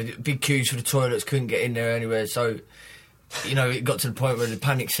 Yeah, big queues for the toilets, couldn't get in there anywhere, so, you know, it got to the point where the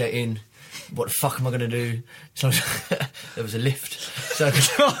panic set in. What the fuck am I going to do? So there was a lift. So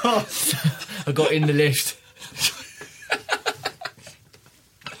I got in the lift.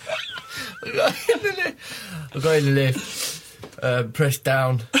 I got in the lift, pressed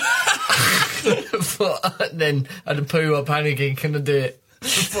down. Then I had to poo while panicking. Can I do it?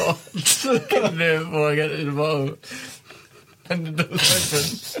 Can I do it before I get to the bottom? And the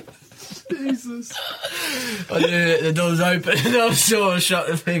door's open. Jesus. I did it, the door's open, and I saw shut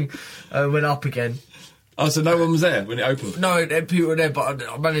the thing, and went up again. Oh, so no one was there when it opened? No, people were there, but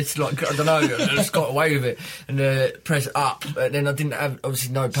I managed to, like, I don't know, I just got away with it. And press up, and then I didn't have,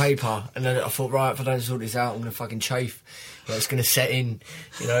 obviously, no paper. And then I thought, right, if I don't sort this out, I'm going to fucking chafe. Like, it's going to set in,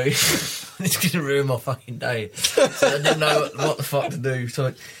 you know. It's going to ruin my fucking day. So I didn't know what the fuck to do. So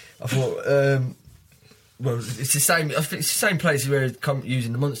I thought, well, it's the same. I think it's the same place where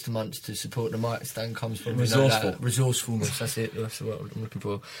using the Monster Munch to support the mic stand comes from. Resourceful. Resourcefulness. That's it. That's the word I'm looking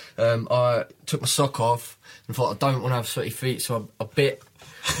for. I took my sock off and thought I don't want to have sweaty feet, so I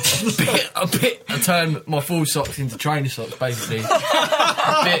turned my full socks into trainer socks, basically.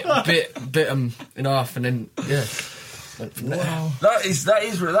 bit them in half, and then Wow.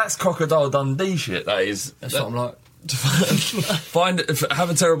 That's Crocodile Dundee shit. That's what I'm like. Have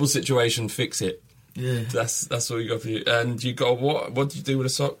a terrible situation, fix it. Yeah, that's all you got for you. And you got what? What did you do with a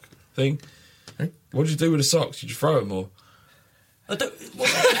sock thing? What did you do with the socks? Did you throw them or?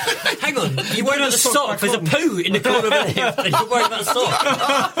 Hang on, you worried about the sock? There's a poo in the corner of the hip, and you're worried about the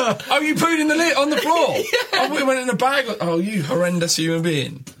sock. Oh, you pooed in the lid on the floor? Yeah. Oh, we went in a bag. Oh, you horrendous human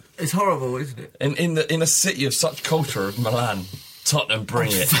being! It's horrible, isn't it? In a city of such culture of Milan, Tottenham,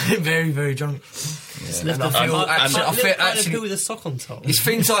 bring it. Very, very drunk. Yeah. And I feel actually with a sock on top. It's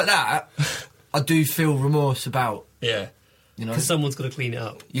things like that I do feel remorse about. Yeah, you know, because someone's got to clean it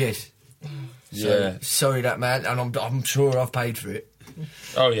up. Yes. So, yeah. Sorry, that man, and I'm sure I've paid for it.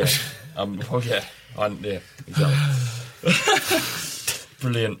 Oh yeah. Yeah. Exactly.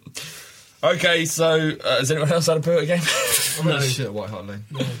 Brilliant. Okay, so has anyone else had a poo at a game? I've had a shit at White Hart Lane.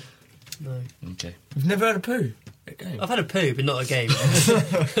 No. Okay. You've never had a poo at a game? I've had a poo, but not at a game.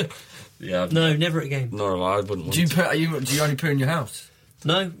 Yeah. No, never at a game. No, I wouldn't want do you only poo in your house?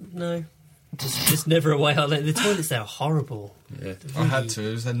 No. Just never at White Hart Lane. The toilets there are horrible. Yeah. I had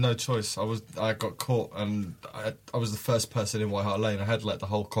to. I had no choice. I got caught, and I was the first person in White Hart Lane. I had like the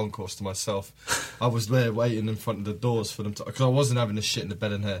whole concourse to myself. I was there waiting in front of the doors for them to, because I wasn't having a shit in the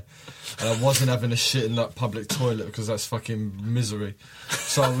bed and hair, and I wasn't having a shit in that public toilet because that's fucking misery.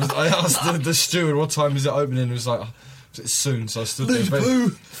 So I asked the steward, what time is it opening? He was like, it's soon. So I stood there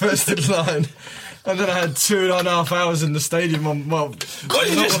first in line. And then I had 2.5 hours in the stadium. I couldn't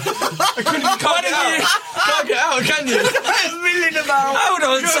can't get out, can you? Hold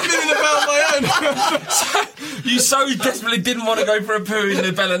on, my own. So, you so desperately didn't want to go for a poo in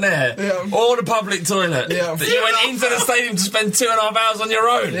the Bel Air or the public toilet that you went into the stadium to spend 2.5 hours on your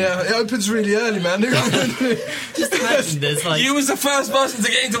own. Yeah, it opens really early, man. Just imagine there's like... You was the first person to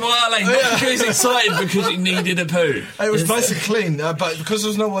get into White Hart Lane, not because he was excited, because he needed a poo. It was nice and clean, but because there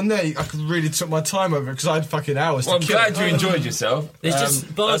was no one there, I could really took my time time over it because I had fucking hours Well, to I'm kill. glad you enjoyed yourself. There's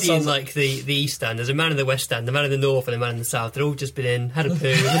just Bardi in like the East Stand. There's a man in the West Stand, a man in the North, and a man in the South. They've all just been in, had a poo,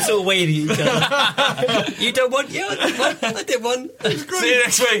 and sort of waving at each other. You don't want? Yeah, I did one. See you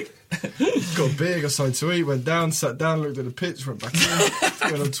next week. Got big, got something to eat, went down, sat down, looked at the pitch, went back in,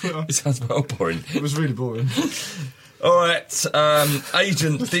 went on Twitter. It sounds well boring. It was really boring. All right,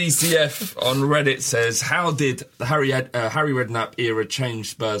 Agent DCF on Reddit says, how did the Harry Redknapp era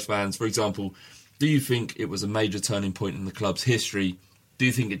change Spurs fans? For example, do you think it was a major turning point in the club's history? Do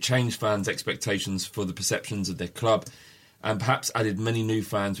you think it changed fans' expectations for the perceptions of their club and perhaps added many new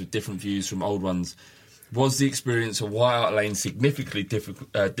fans with different views from old ones? Was the experience of White Hart Lane significantly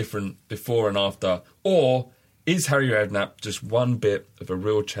different before and after? Or is Harry Redknapp just one bit of a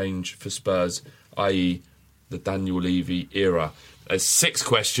real change for Spurs, i.e. the Daniel Levy era? There's 6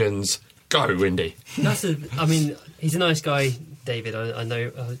 questions. Go, Windy. I mean, he's a nice guy, David. I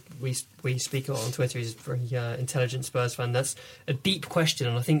know we speak a lot on Twitter. He's a very intelligent Spurs fan. That's a deep question,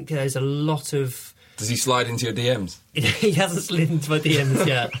 and I think there's a lot of... Does he slide into your DMs? He hasn't slid into my DMs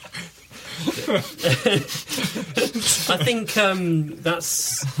yet. I think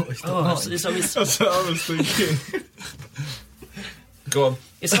that's... That's what I was thinking. Go on.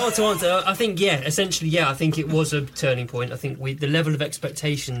 It's hard to answer. I think, essentially, I think it was a turning point. I think the level of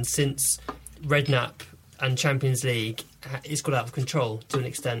expectation since Redknapp and Champions League, it's got out of control to an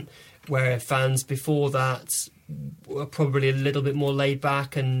extent, where fans before that were probably a little bit more laid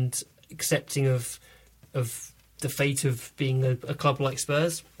back and accepting of the fate of being a club like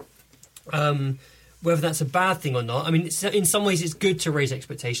Spurs. Whether that's a bad thing or not, I mean, in some ways it's good to raise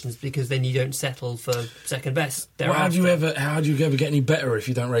expectations because then you don't settle for second best. Well, how do you ever get any better if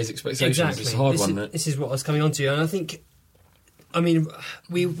you don't raise expectations? Exactly. It's a hard one. This is what I was coming on to, and I think, I mean,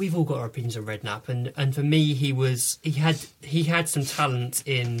 we've all got our opinions on Redknapp, and for me, he had some talent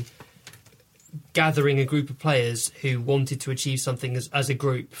in gathering a group of players who wanted to achieve something as a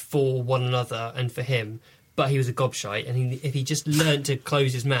group for one another and for him. But he was a gobshite, and if he just learnt to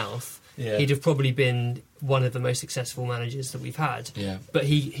close his mouth, he'd have probably been one of the most successful managers that we've had. Yeah. But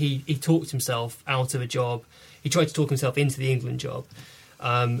he talked himself out of a job. He tried to talk himself into the England job,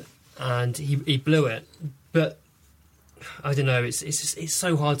 and he blew it. But I don't know. It's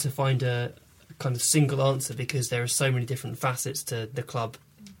so hard to find a kind of single answer because there are so many different facets to the club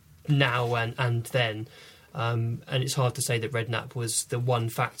now and then. And it's hard to say that Redknapp was the one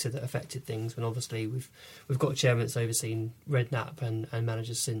factor that affected things when obviously we've got a chairman that's overseen Redknapp and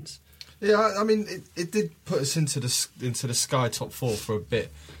managers since. Yeah, I mean, it did put us into the Sky top 4 for a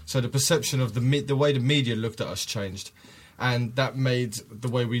bit. So the perception of the way the media looked at us changed, and that made the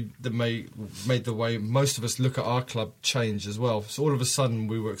way most of us look at our club change as well. So all of a sudden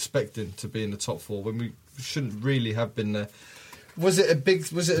we were expecting to be in the top 4 when we shouldn't really have been there. Was it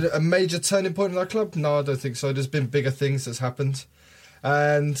a major turning point in our club? No, I don't think so. There's been bigger things that's happened.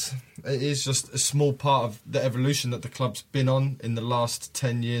 And it is just a small part of the evolution that the club's been on in the last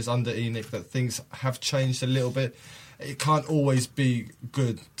 10 years under ENIC, that things have changed a little bit. It can't always be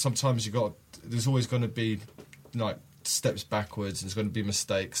good. Sometimes there's always going to be like steps backwards, and there's going to be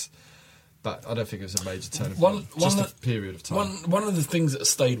mistakes. But I don't think it was a major turning point. Just a period of time. One of the things that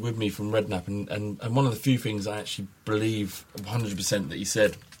stayed with me from Redknapp, and one of the few things I actually believe 100% that he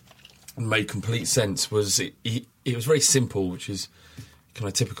said and made complete sense, was it was very simple, which is kind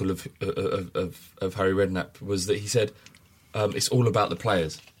of typical of Harry Redknapp, was that he said, it's all about the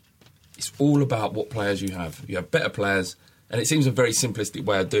players. It's all about what players you have. You have better players, and it seems a very simplistic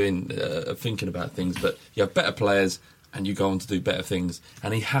way of thinking about things, but you have better players and you go on to do better things.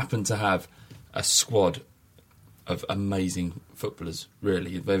 And he happened to have a squad of amazing footballers,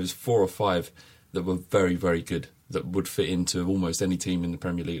 really. There was 4 or 5 that were very, very good, that would fit into almost any team in the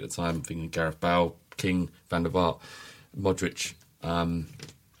Premier League at the time. I'm thinking Gareth Bale, King, Van der Vaart, Modric.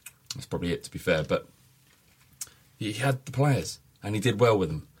 That's probably it, to be fair. But he had the players, and he did well with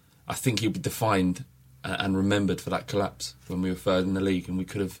them. I think he'll be defined and remembered for that collapse when we were third in the league, and we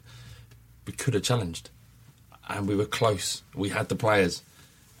could have challenged. And we were close. We had the players,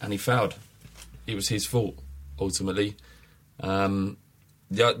 and he failed. It was his fault, ultimately. Talking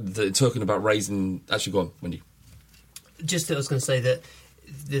about raising... Actually, go on, Wendy. Just that I was going to say that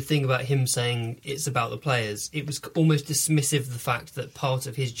the thing about him saying it's about the players, it was almost dismissive of the fact that part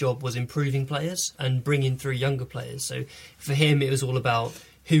of his job was improving players and bringing through younger players. So for him, it was all about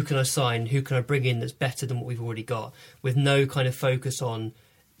who can I sign, who can I bring in that's better than what we've already got, with no kind of focus on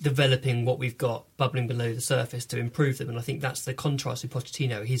developing what we've got bubbling below the surface to improve them. And I think that's the contrast with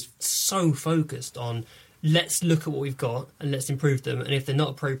Pochettino. He's so focused on let's look at what we've got and let's improve them, and if they're not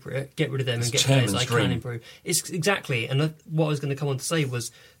appropriate, get rid of them and get players I can improve. It's exactly, and what I was going to come on to say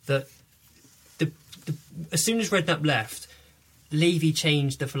was that as soon as Redknapp left, Levy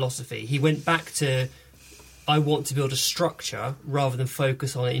changed the philosophy. He went back to, I want to build a structure rather than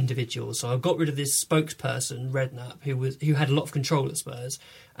focus on individuals. So I got rid of this spokesperson, Redknapp, who had a lot of control at Spurs,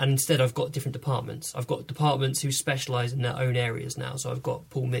 and instead I've got different departments. I've got departments who specialise in their own areas now. So I've got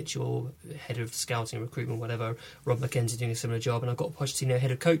Paul Mitchell, head of scouting and recruitment, whatever. Rob McKenzie doing a similar job, and I've got Pochettino,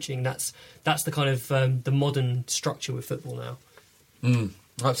 head of coaching. That's the kind of the modern structure with football now.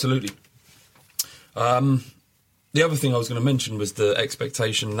 Absolutely. The other thing I was going to mention was the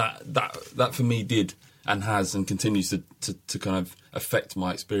expectation that for me did and has and continues to kind of affect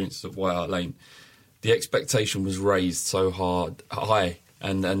my experience of White Hart Lane. The expectation was raised so high,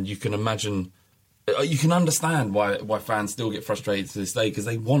 and you can imagine, you can understand why fans still get frustrated to this day, because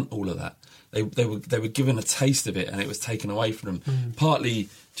they want all of that. They were given a taste of it, and it was taken away from them. Partly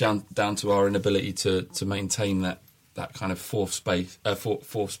down to our inability to maintain that kind of fourth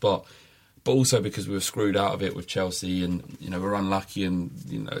spot. But also because we were screwed out of it with Chelsea, and we're unlucky, and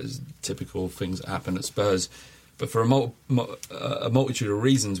there's typical things that happen at Spurs. But for a multitude of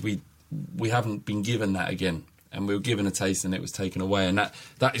reasons, we haven't been given that again, and we were given a taste, and it was taken away, and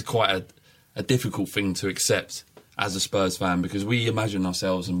that is quite a difficult thing to accept as a Spurs fan, because we imagine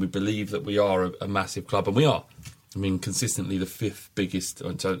ourselves and we believe that we are a massive club, and we are. I mean, consistently the fifth biggest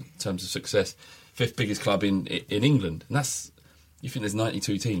in terms of success, fifth biggest club in England, and that's. You think there's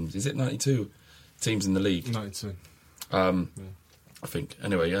 92 teams? Is it 92 teams in the league? 92. I think.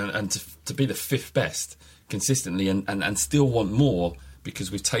 Anyway, and to be the fifth best consistently and still want more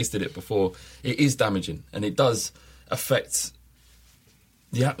because we've tasted it before, it is damaging, and it does affect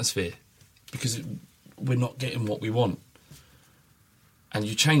the atmosphere because we're not getting what we want. And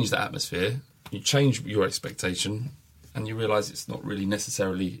you change the atmosphere, you change your expectation, and you realise it's not really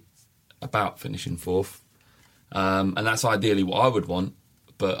necessarily about finishing fourth. And that's ideally what I would want,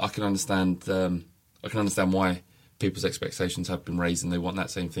 but I can understand why people's expectations have been raised and they want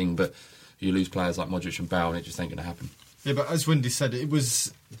that same thing. But you lose players like Modric and Bale, and it just ain't going to happen. Yeah, but as Windy said, it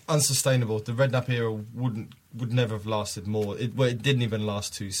was unsustainable. The Redknapp era would never have lasted more. It didn't even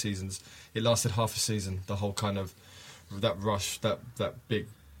last 2 seasons. It lasted half a season. The whole kind of that rush, that big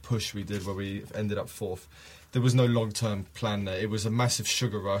push we did where we ended up fourth. There was no long-term plan there. It was a massive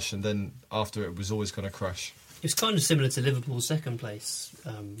sugar rush, and then after it was always going to crash. It's kind of similar to Liverpool's second place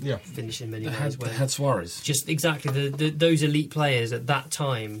finish in many ways. They had Suarez. Just exactly those elite players at that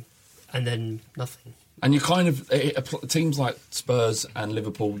time, and then nothing. And you kind of teams like Spurs and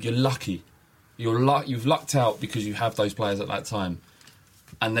Liverpool, you're lucky. You've lucked out because you have those players at that time,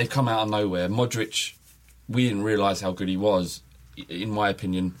 and they've come out of nowhere. Modric, we didn't realise how good he was. In my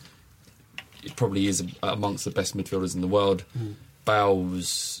opinion, it probably is amongst the best midfielders in the world. Bale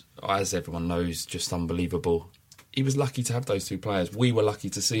was, as everyone knows, just unbelievable. He was lucky to have those 2 players. We were lucky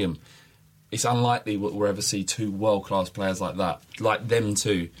to see him. It's unlikely we'll ever see 2 world-class players like that, like them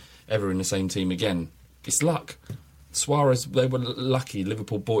two, ever in the same team again. It's luck. Suarez, they were lucky.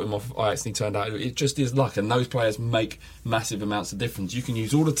 Liverpool bought him off Ajax and he turned out. It just is luck, and those players make massive amounts of difference. You can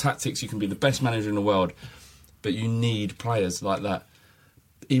use all the tactics, you can be the best manager in the world, but you need players like that.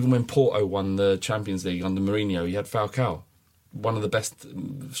 Even when Porto won the Champions League under Mourinho, he had Falcao. One of the best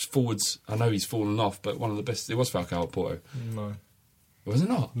forwards. I know he's fallen off, but one of the best. It was Falcao at Porto. No. Was it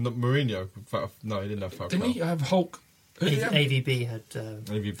not? Mourinho. No, he didn't have Falcao. Didn't he have Hulk? AVB had...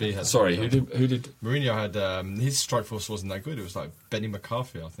 AVB had... Sorry, who did... Mourinho had... his strike force wasn't that good. It was like Benny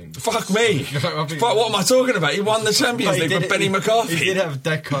McCarthy, I think. Fuck me! Fuck, what am I talking about? He won the Champions League with Benny McCarthy. He did have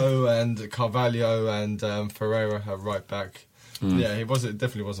Deco and Carvalho and Ferreira at right back. Yeah, he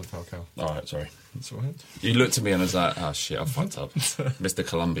definitely wasn't Falcao. All right, sorry. That's all right. You looked at me and I was like, oh shit, I fucked up. Mr.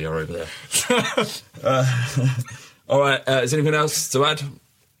 Colombia over there. All right, is anything else to add?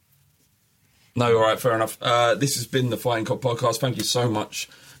 No, all right, fair enough. This has been the Fighting Cock Podcast. Thank you so much,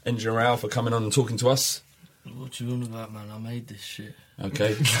 Engineer Al, for coming on and talking to us. What you on about, man? I made this shit.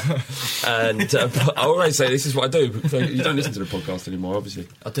 Okay. And I always say this is what I do. You don't listen to the podcast anymore, obviously.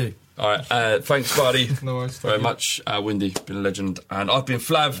 I do. All right. Thanks, Buddy. No worries. Very much. Windy, been a legend. And I've been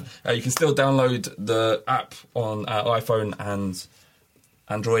Flav. You can still download the app on iPhone and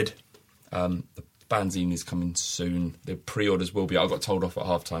Android. The fanzine is coming soon. The pre-orders will be. I got told off at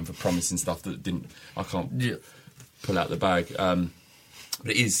half-time for promising stuff that I can't pull out the bag.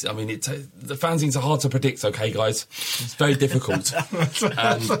 But it is, I mean, the fanzines are hard to predict, okay, guys? It's very difficult.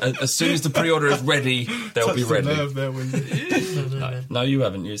 And as soon as the pre-order is ready, they'll be ready. No, you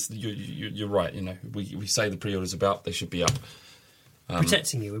haven't. You're right, you know. We say the pre-order's about, they should be up.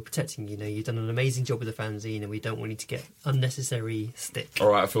 Protecting you, we're protecting you. You know, you've done an amazing job with the fanzine, and we don't want you to get unnecessary stick. All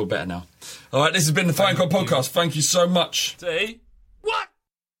right, I feel better now. All right, this has been the Fighting Cock Podcast. Thank you so much. Say what?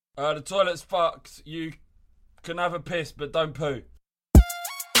 The toilet's fucked. You can have a piss, but don't poo.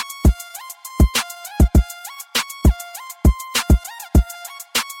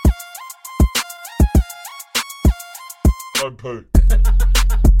 Don't poo.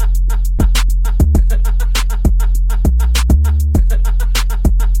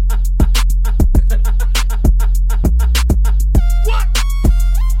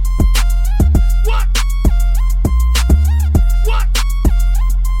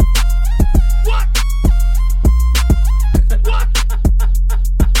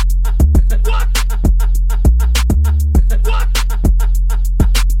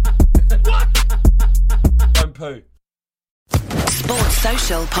 Sports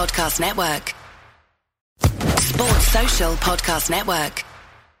Social Podcast Network. Sports Social Podcast Network.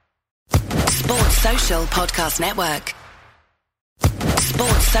 Sports Social Podcast Network.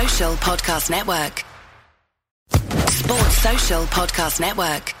 Sports Social Podcast Network. Sports Social Podcast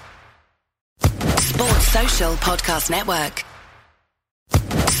Network. Sports Social Podcast Network.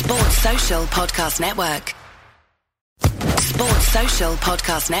 Sports Social Podcast Network. Sports Social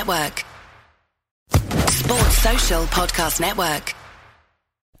Podcast Network. Sports Social Podcast Network.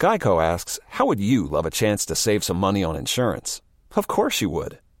 Geico asks, how would you love a chance to save some money on insurance? Of course you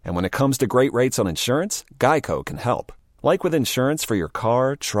would. And when it comes to great rates on insurance, Geico can help. Like with insurance for your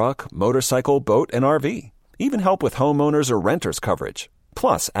car, truck, motorcycle, boat, and RV. Even help with homeowners or renters coverage.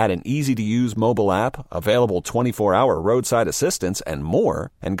 Plus, add an easy-to-use mobile app, available 24-hour roadside assistance, and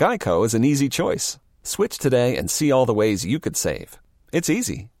more, and Geico is an easy choice. Switch today and see all the ways you could save. It's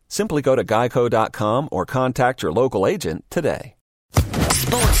easy. Simply go to geico.com or contact your local agent today.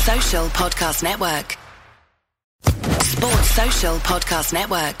 Sports Social Podcast Network. Sports Social Podcast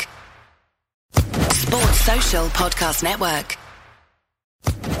Network. Sports Social Podcast Network.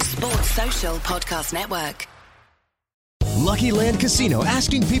 Sports Social Podcast Network. Lucky Land Casino,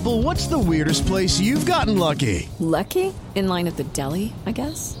 asking people, what's the weirdest place you've gotten lucky? Lucky? In line at the deli, I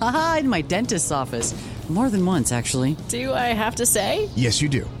guess? Aha, in my dentist's office. More than once, actually. Do I have to say? Yes, you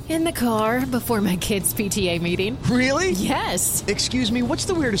do. In the car before my kids' PTA meeting. Really? Yes. Excuse me, what's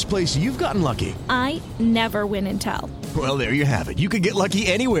the weirdest place you've gotten lucky? I never win and tell. Well, there you have it. You can get lucky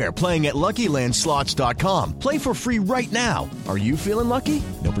anywhere, playing at LuckyLandSlots.com. Play for free right now. Are you feeling lucky?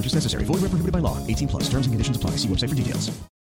 No purchase necessary. Void where prohibited by law. 18+. Terms and conditions apply. See website for details.